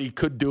 But he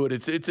could do it.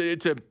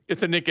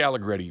 It's a Nick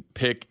Allegretti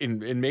pick.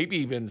 And maybe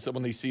even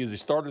someone they see as a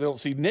starter. They don't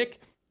see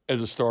Nick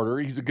as a starter.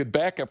 He's a good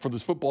backup for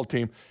this football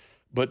team.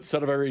 But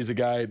Hr2 is a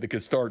guy that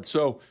could start.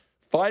 So,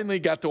 finally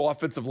got to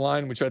offensive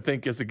line, which I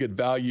think is a good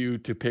value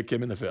to pick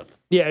him in the 5th.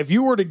 Yeah, if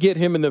you were to get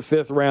him in the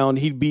 5th round,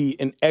 he'd be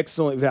an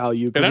excellent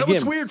value. And I know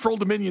it's weird for Old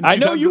Dominion. I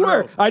know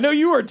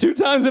you were 2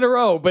 times in a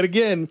row. But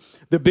again,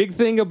 the big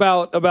thing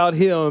about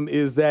him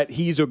is that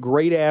he's a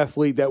great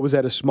athlete that was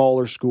at a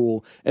smaller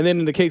school. And then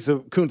in the case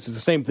of Kuntz, it's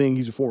the same thing.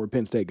 He's a former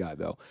Penn State guy,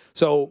 though.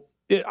 So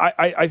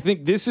I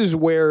think this is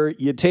where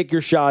you take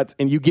your shots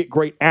and you get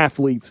great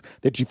athletes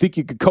that you think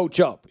you could coach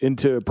up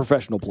into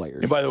professional players.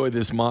 And by the way,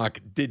 this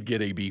mock did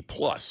get a B+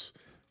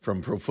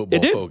 from Pro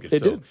Football Focus.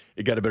 It did.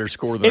 It got a better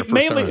score than our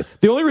first round.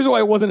 The only reason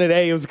why it wasn't an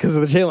A was because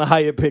of the Jalen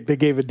Hyatt pick. They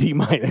gave a D-.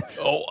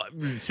 Oh,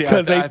 see,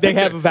 because they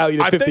have a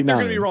value at 59. I think they're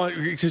going to be wrong.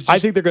 I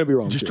think they're going to be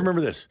wrong. Just remember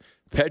this.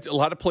 A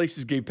lot of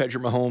places gave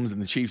Patrick Mahomes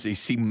and the Chiefs a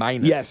C-.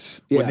 Yes.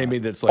 When they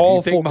made that selection. All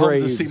you think full Mahomes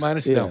grades.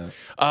 is C-? Yeah.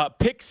 No.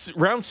 Picks,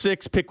 round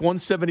 6, pick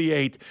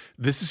 178.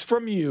 This is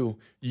from you.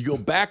 You go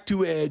back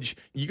to edge.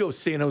 You go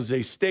San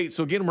Jose State.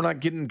 So, again, we're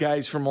not getting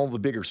guys from all the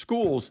bigger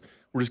schools.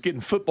 We're just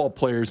getting football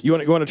players. You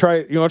want to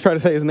try to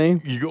say his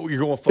name? You're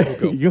going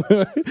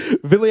Fehoko.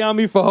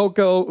 Viliami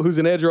Fehoko, who's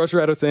an edge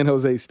rusher out of San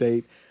Jose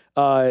State.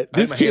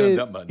 This kid,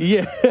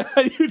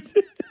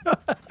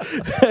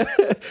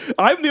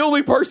 I'm the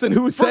only person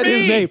who said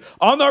his name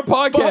on our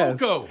podcast.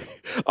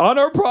 Fehoko. On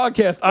our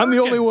podcast, I'm the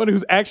only one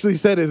who's actually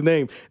said his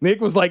name.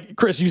 Nick was like,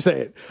 "Chris, you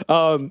say it."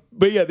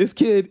 But yeah, this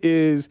kid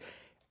is.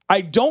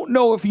 I don't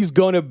know if he's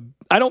gonna.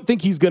 I don't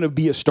think he's gonna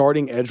be a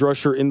starting edge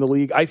rusher in the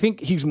league. I think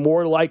he's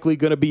more likely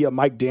gonna be a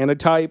Mike Dana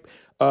type.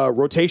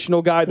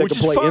 Rotational guy that can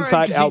play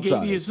inside, outside. He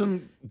gave you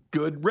some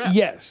good reps.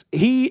 Yes,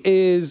 he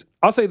is.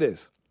 I'll say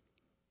this.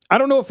 I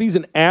don't know if he's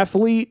an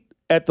athlete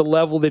at the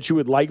level that you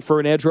would like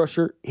for an edge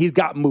rusher. He's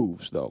got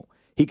moves though.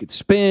 He could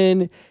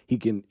spin. He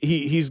can.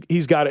 He's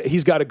got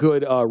a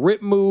good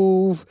rip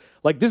move.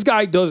 Like this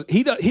guy does.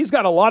 He's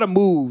got a lot of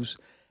moves,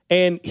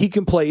 and he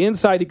can play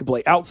inside. He can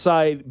play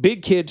outside.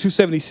 Big kid,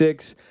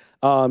 276.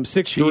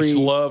 6'3". Chiefs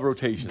love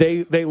rotations.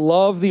 They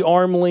love the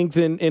arm length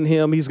in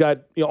him. He's got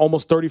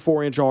almost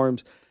 34-inch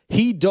arms.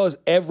 He does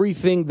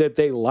everything that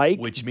they like.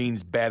 Which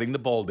means batting the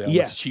ball down,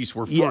 yes. which Chiefs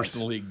were first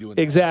in the league doing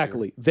that.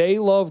 Exactly. They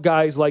love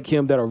guys like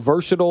him that are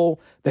versatile,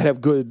 that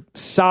have good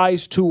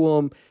size to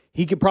them.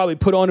 He could probably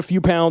put on a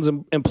few pounds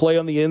and play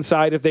on the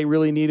inside if they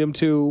really need him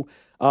to.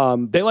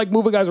 They like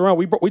moving guys around.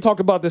 We talk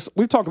about this.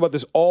 We've talked about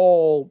this the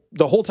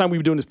whole time we've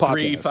been doing this podcast.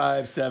 3,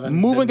 5, 7.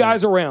 Moving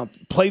guys around.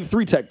 Play the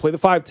 3 tech, play the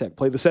 5 tech,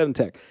 play the 7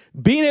 tech.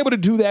 Being able to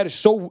do that is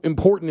so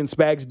important in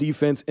Spags'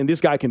 defense, and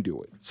this guy can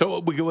do it. So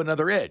we go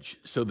another edge.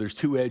 So there's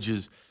 2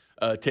 edges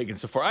taken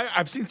so far.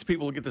 I've seen some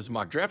people look at this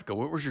mock draft and go,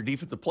 what was your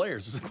defensive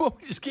players? It's like, well,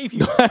 we just gave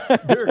you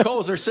Derek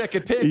Cole's our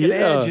second pick at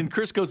edge, and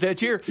Chris goes edge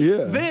here.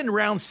 Yeah. Then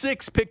round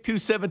 6, pick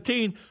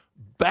 217,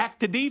 back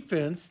to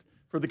defense.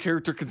 For the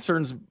Character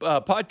Concerns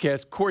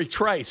podcast, Corey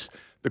Trice,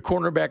 the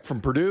cornerback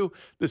from Purdue.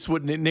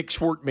 Nick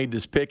Schwartz made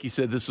this pick. He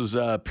said this was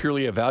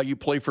purely a value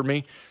play for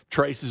me.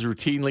 Trice is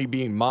routinely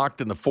being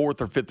mocked in the 4th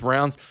or 5th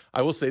rounds.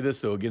 I will say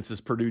this, though, against this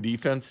Purdue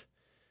defense,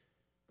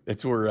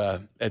 that's where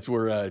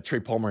Trey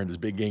Palmer had his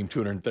big game,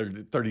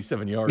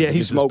 237 yards. Yeah,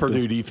 he smoked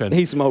Purdue defense.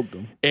 He smoked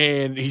them.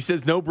 And he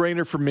says,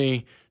 no-brainer for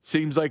me.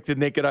 Seems like the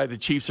naked eye, the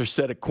Chiefs are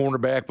set at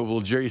cornerback, but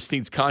will Jerry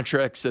Sneed's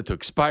contract set to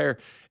expire?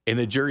 And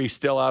the jury's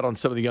still out on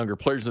some of the younger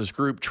players in this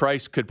group.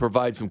 Trice could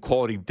provide some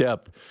quality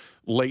depth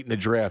late in the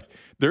draft.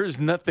 There is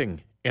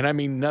nothing, and I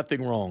mean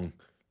nothing wrong,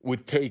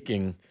 with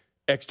taking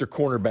extra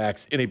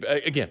cornerbacks.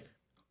 Again,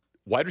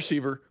 wide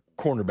receiver,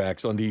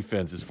 cornerbacks on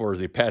defense as far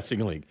as a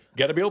passing league. You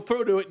got to be able to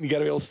throw to it, and you got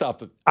to be able to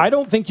stop it. I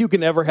don't think you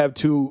can ever have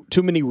too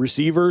many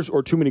receivers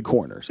or too many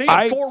corners. They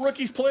had 4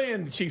 rookies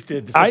playing, the Chiefs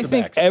did. I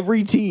think backs.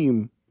 Every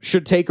team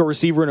should take a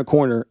receiver and a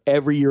corner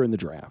every year in the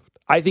draft.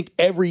 I think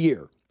every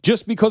year.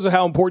 Just because of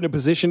how important a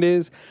position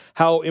is,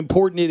 how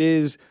important it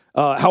is,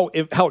 how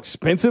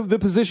expensive the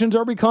positions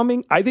are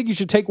becoming, I think you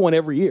should take one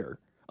every year.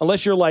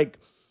 Unless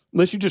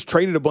you just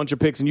traded a bunch of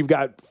picks and you've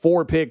got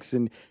 4 picks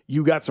and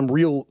you got some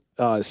real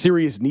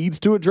serious needs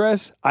to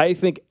address, I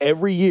think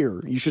every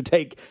year you should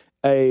take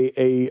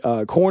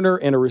a corner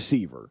and a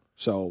receiver.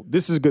 So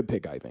this is a good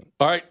pick, I think.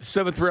 All right,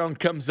 7th round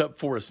comes up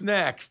for us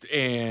next,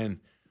 and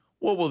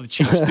what will the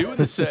Chiefs do in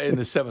the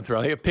 7th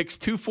round? They have picks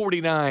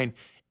 249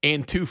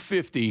 and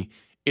 250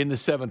 in the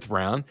 7th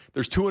round.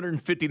 There's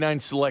 259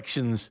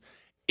 selections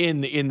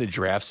in the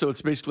draft, so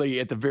it's basically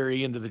at the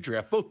very end of the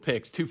draft. Both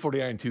picks,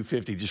 249 and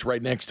 250, just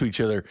right next to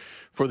each other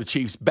for the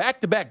Chiefs.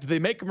 Back-to-back, do they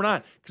make them or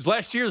not? Because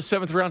last year, the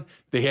 7th round,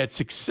 they had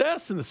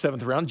success in the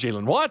 7th round.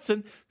 Jalen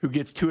Watson, who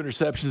gets 2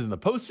 interceptions in the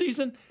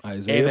postseason,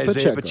 Isaiah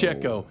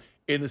Pacheco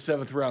in the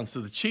 7th round.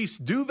 So the Chiefs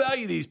do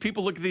value these.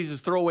 People look at these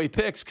as throwaway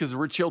picks because the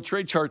Rich Hill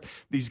trade chart,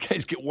 these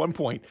guys get 1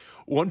 point.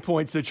 1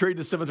 point, so trading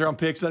the 7th round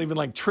picks, not even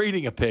like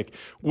trading a pick.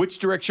 Which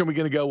direction are we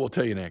going to go? We'll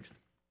tell you next.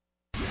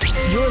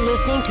 You're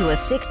listening to a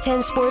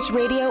 610 Sports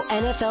Radio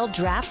NFL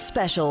Draft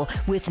Special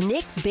with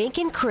Nick, Bink,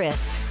 and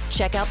Chris.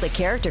 Check out the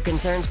Character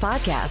Concerns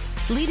podcast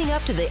leading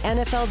up to the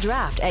NFL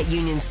Draft at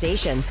Union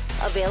Station.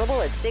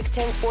 Available at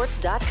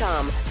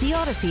 610sports.com, the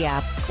Odyssey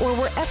app, or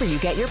wherever you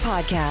get your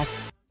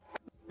podcasts.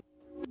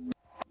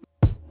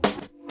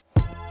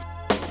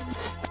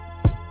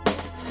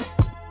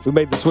 We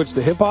made the switch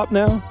to hip-hop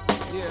now?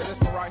 Yeah,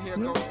 this one right here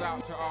goes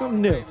out to all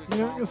Something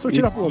new. Switch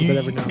it up a little bit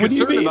every now and What do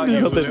you mean?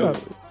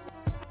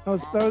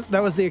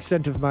 That was the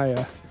extent of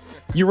my.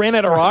 You ran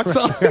out of rock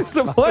songs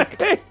to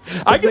play?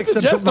 I can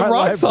suggest some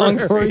rock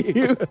songs for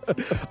you.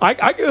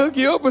 I can hook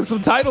you up with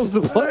some titles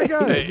to play.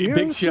 Hey,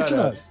 big shout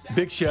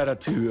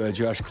out to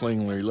Josh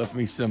Klingler. He left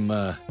me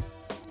some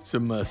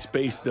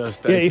Space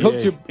Dust. Yeah, he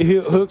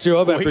hooked you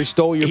up after he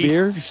stole your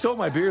beer. He stole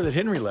my beer that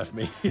Henry left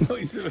me.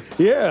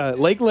 Yeah,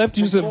 Lake left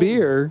you some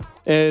beer,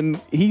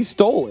 and he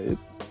stole it.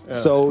 Yeah.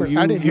 So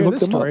I didn't hear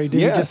this story.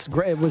 Did he just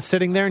it was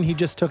sitting there and he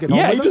just took it?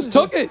 Yeah, he just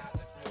took it.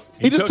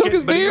 He just took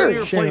his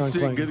beer.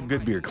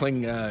 Good beer.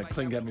 Kling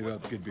got me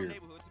about good beer.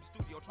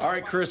 All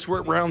right, Chris,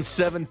 we're at round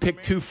 7,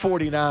 pick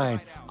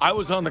 249. I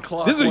was on the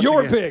clock. This is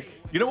your pick.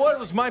 You know what? It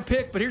was my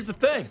pick, but here's the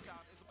thing.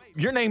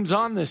 Your name's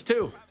on this,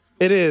 too.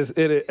 It is.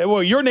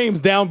 Well, your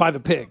name's down by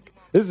the pick.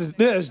 This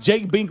is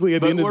Jake Binkley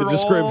at the end of the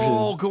description. We're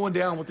all going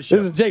down with the show.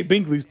 This is Jake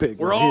Binkley's pick.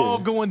 We're all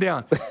going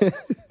down.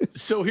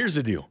 So here's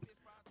the deal.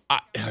 All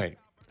right.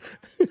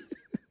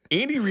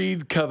 Andy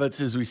Reid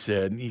covets, as we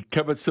said, he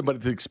covets somebody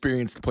with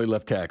experience to play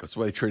left tackle. That's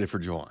why they traded for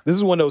Juwan. This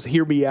is one of those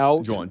hear me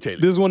out. Juwan Taylor.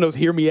 This is one of those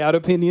hear me out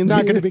opinions. It's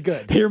not going to be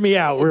good. Hear me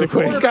out real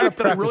quick. The quarterback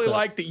that I really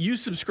like that you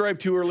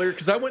subscribed to earlier,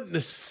 because I went in the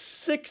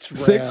 6th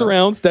round. 6th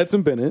round,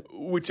 Stetson Bennett.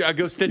 Which I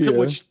go Stetson,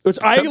 which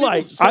I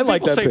like. I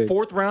like that pick.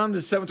 4th round, the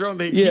 7th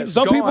round.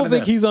 Some people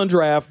think he's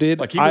undrafted.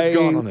 Like he was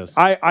gone on this.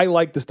 I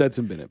like the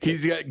Stetson Bennett pick.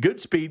 He's got good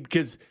speed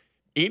because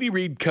Andy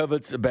Reid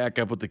covets a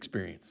backup with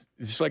experience.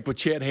 It's just like with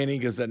Chad Henne, he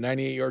goes that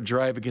 98-yard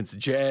drive against the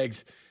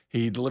Jags.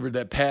 He delivered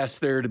that pass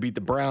there to beat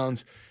the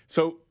Browns.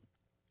 So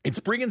it's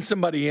bringing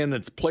somebody in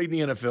that's played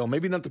in the NFL,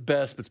 maybe not the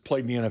best, but it's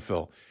played in the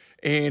NFL.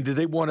 And do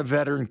they want a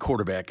veteran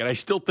quarterback? And I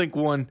still think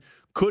one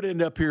could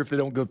end up here if they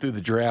don't go through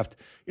the draft.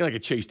 You know, like a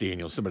Chase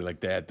Daniels, somebody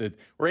like that.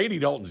 Where Andy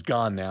Dalton's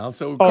gone now.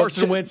 So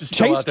Carson Wentz is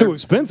still Chase out there. Too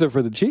expensive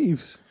for the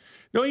Chiefs.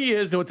 No, he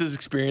is, and with his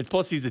experience.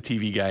 Plus, he's a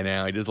TV guy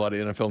now. He does a lot of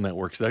NFL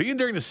Network stuff. Even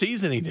during the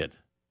season, he did.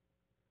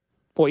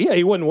 Well, yeah,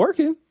 he wasn't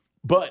working.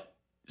 But,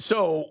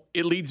 so,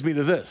 it leads me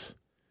to this.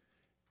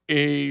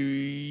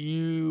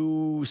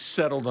 You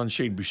settled on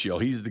Shane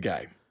Buechele. He's the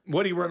guy.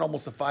 What, he run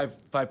almost a five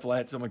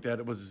flat, something like that?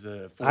 It was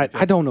 40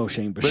 I don't know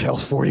Shane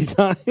Buechele's 40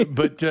 time.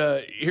 But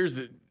here's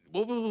the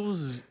what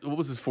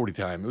was his 40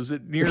 time? Was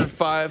it near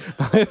 5?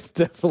 It's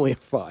definitely a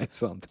 5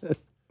 something.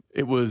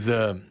 It was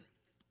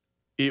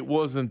it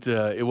wasn't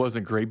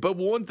great. But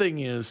one thing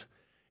is,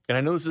 and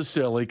I know this is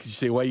silly because you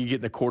say, why are you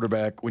getting a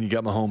quarterback when you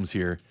got Mahomes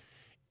here?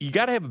 You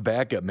got to have a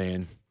backup,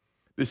 man.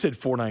 They said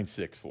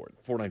 4.96 for it.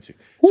 4.96.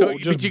 So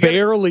just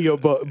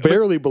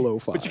barely below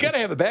 5. But you got to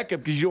have a backup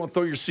because you don't want to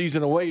throw your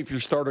season away if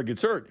your starter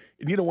gets hurt,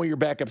 and you don't want your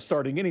backup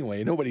starting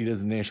anyway. Nobody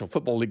does in the National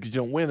Football League because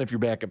you don't win if your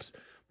backup's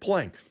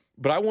playing.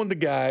 But I wanted the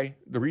guy.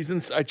 The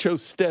reasons I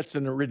chose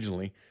Stetson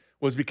originally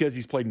was because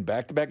he's played in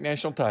back-to-back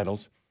national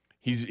titles.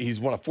 He's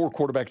one of 4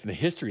 quarterbacks in the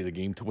history of the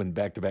game to win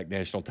back-to-back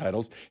national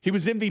titles. He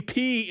was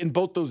MVP in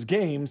both those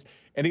games,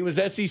 and he was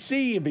SEC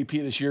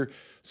MVP this year.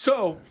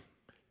 So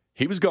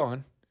he was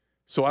gone.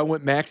 So I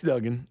went Max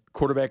Duggan,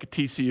 quarterback at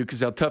TCU,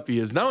 because how tough he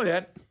is. Not only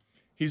that,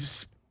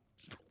 he's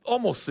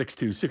almost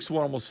 6'2", 6'1",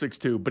 almost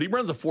 6'2", but he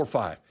runs a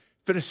 4.5.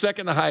 Finished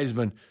second in the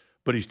Heisman,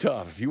 but he's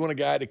tough. If you want a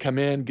guy to come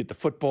in, get the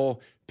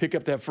football, pick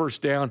up that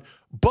first down,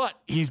 but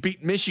he's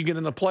beat Michigan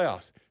in the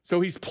playoffs. So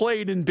he's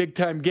played in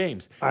big-time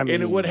games.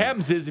 And what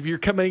happens is if you're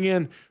coming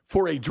in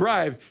for a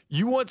drive,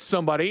 you want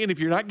somebody, and if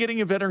you're not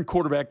getting a veteran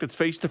quarterback that's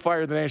faced the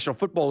fire of the National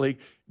Football League,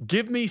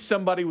 give me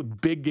somebody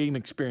with big game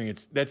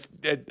experience.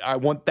 I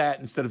want that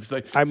instead of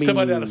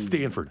somebody out of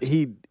Stanford.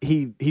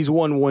 He's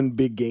won one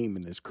big game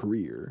in his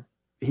career.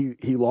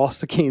 He lost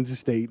to Kansas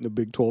State in a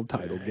Big 12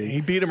 title game.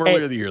 He beat them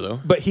earlier in the year, though.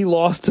 But he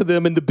lost to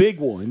them in the big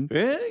one.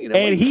 Yeah,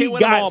 and he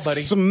got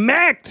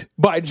smacked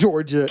by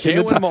Georgia.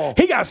 Can't win them all.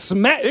 He got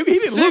smacked. He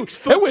didn't lose.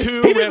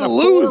 6'2", He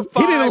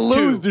didn't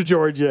lose to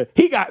Georgia.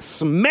 He got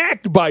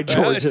smacked by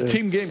Georgia. That's a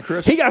team game,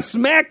 Chris. He got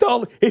smacked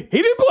all. He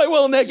didn't play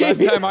well in that game.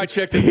 Last time I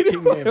checked, it was a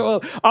team game.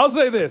 Well, I'll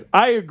say this.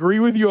 I agree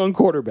with you on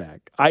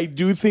quarterback. I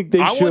do think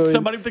they should. I want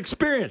somebody with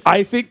experience.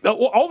 I think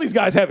all these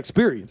guys have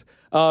experience.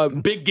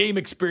 Big game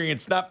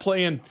experience, not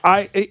playing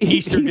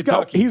Eastern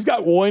Kentucky. He's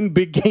got one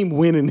big game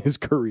win in his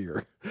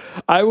career.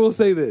 I will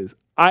say this.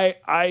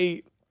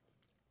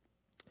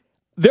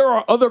 There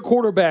are other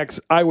quarterbacks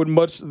I would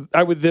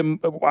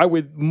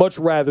much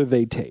rather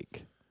they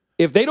take.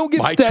 If they don't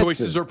get My Stetson,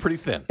 choices are pretty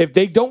thin. If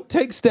they don't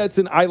take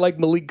Stetson, I like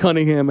Malik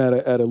Cunningham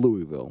at a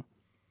Louisville.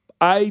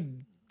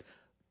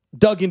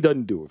 Duggan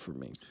doesn't do it for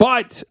me.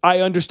 But I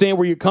understand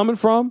where you're coming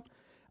from.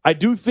 I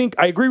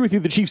agree with you.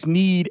 The Chiefs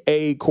need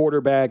a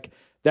quarterback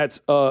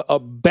that's a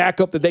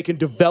backup that they can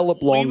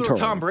develop long term.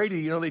 Tom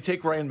Brady, they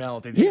take Ryan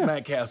Mallett, they take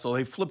Matt Castle,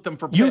 they flip them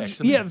for picks.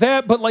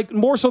 But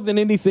more so than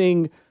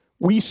anything,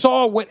 we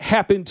saw what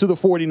happened to the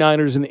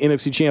 49ers in the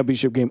NFC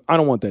Championship game. I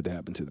don't want that to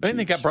happen to the Chiefs. I think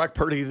they got Brock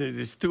Purdy that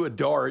just threw a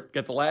dart,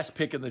 got the last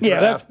pick in the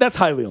draft. Yeah, that's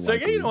highly unlikely.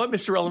 It's like, you know what,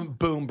 Mr. Relevant,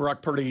 boom,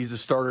 Brock Purdy, he's a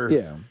starter.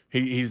 Yeah.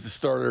 He's the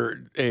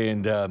starter,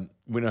 and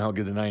we know how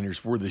good the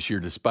Niners were this year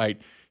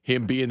despite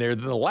him being there.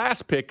 Then the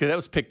last pick, that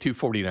was pick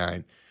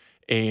 249,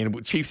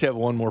 and Chiefs have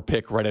one more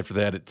pick right after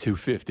that at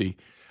 250.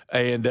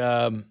 And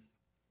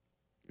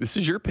this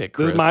is your pick,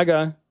 Chris. This is my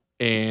guy.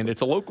 And it's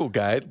a local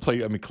guy,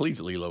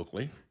 collegiately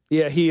locally.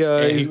 Yeah, he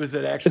was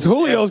at actually. It's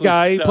Julio's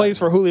guy. He plays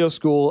for Julio's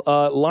school.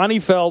 Lonnie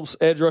Phelps,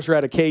 edge rusher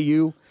out of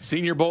KU.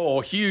 Senior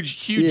Bowl,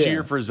 huge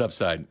year for his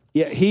upside.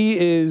 Yeah,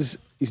 he's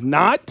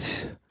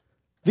not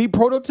the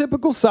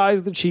prototypical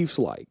size the Chiefs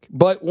like.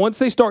 But once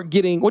you start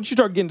getting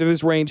to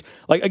this range,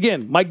 like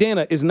again, Mike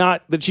Dana is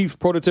not the Chiefs'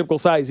 prototypical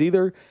size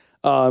either.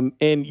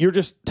 And you're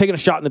just taking a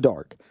shot in the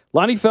dark.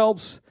 Lonnie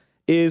Phelps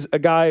is a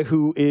guy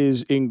who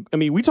is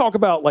we talk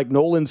about like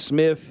Nolan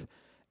Smith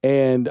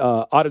and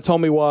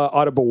Adetomiwa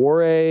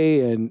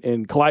Adebawore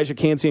and Kalijah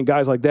Kancey and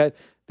guys like that.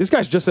 This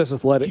guy's just as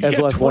athletic He's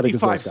got 25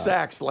 as those guys.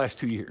 sacks the last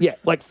 2 years. Yeah,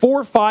 like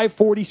 4.5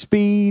 40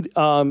 speed.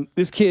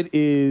 This kid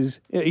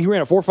he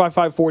ran a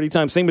 4.55 40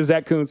 time, same as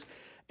Zach Kuntz,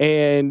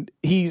 and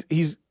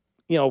he's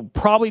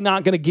probably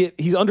not going to get.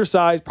 He's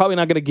undersized, probably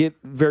not going to get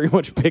very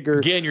much bigger.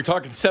 Again, you're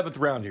talking 7th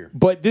round here.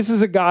 But this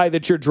is a guy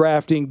that you're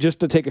drafting just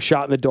to take a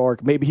shot in the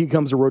dark. Maybe he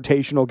becomes a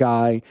rotational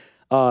guy.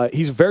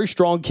 He's a very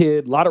strong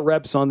kid. A lot of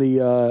reps on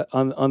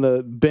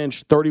the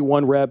bench.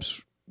 31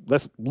 reps.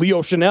 That's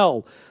Leo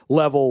Chanel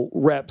level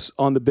reps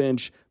on the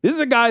bench. This is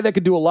a guy that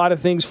could do a lot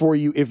of things for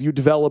you if you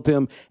develop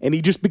him, and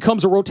he just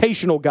becomes a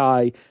rotational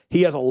guy.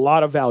 He has a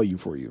lot of value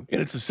for you. And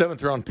it's a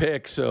 7th round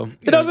pick, so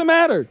it doesn't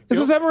matter.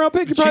 It's a 7th round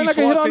pick. You're probably not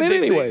going to hit on it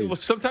anyway.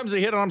 Sometimes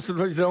they hit on them,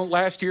 sometimes they don't.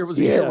 Last year was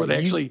a year where they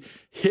actually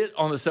hit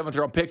on the 7th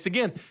round picks.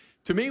 Again,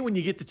 to me, when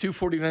you get to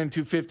 249,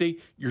 250,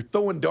 you're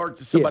throwing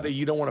darts at somebody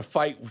you don't want to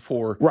fight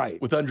for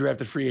with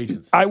undrafted free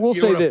agents. I will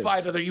say this.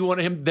 You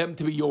want them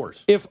to be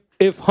yours. If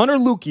Hunter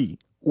Lukey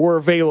were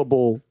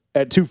available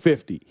at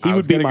 250, he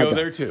would be my guy.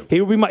 There too.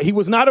 He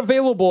was not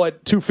available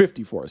at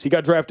 250 for us. He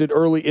got drafted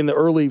in the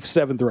early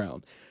 7th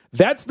round.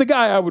 That's the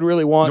guy I would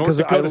really want because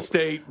North Dakota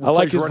State. I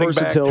like his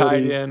versatility. Back,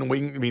 tight end,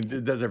 wing.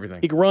 It does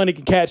everything. He can run. He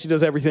can catch. He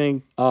does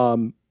everything.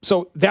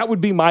 So that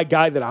would be my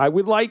guy that I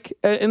would like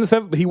in the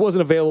 7th. But he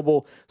wasn't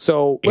available.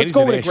 So let's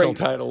go with a great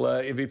title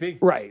MVP.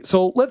 Right.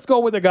 So let's go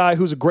with a guy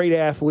who's a great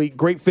athlete,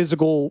 great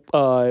physical,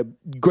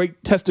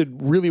 tested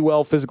really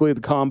well physically at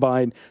the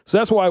combine. So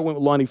that's why I went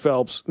with Lonnie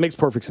Phelps. Makes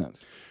perfect sense.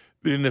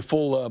 And the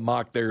full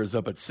mock there is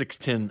up at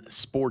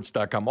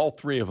 610sports.com. All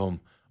three of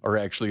them are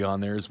actually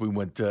on there as we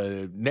went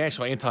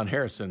national. Anton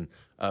Harrison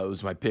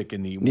was my pick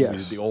in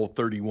the all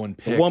 31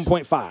 picks.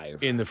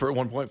 1.5. In the first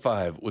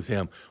 1.5 was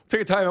him. We'll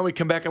take a time when we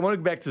come back. I want to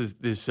go back to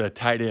this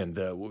tight end.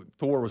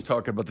 Thor was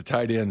talking about the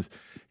tight ends.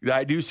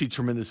 I do see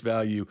tremendous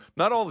value.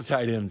 Not all the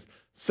tight ends,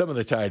 some of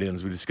the tight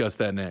ends. We discuss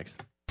that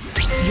next.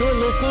 You're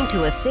listening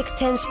to a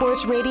 610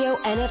 Sports Radio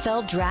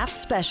NFL Draft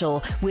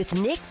Special with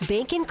Nick,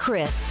 Bink, and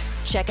Chris.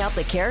 Check out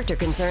the Character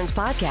Concerns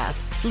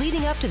podcast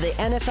leading up to the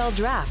NFL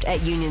Draft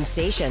at Union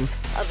Station.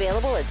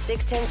 Available at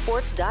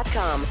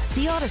 610sports.com,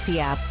 the Odyssey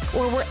app,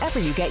 or wherever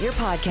you get your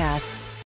podcasts.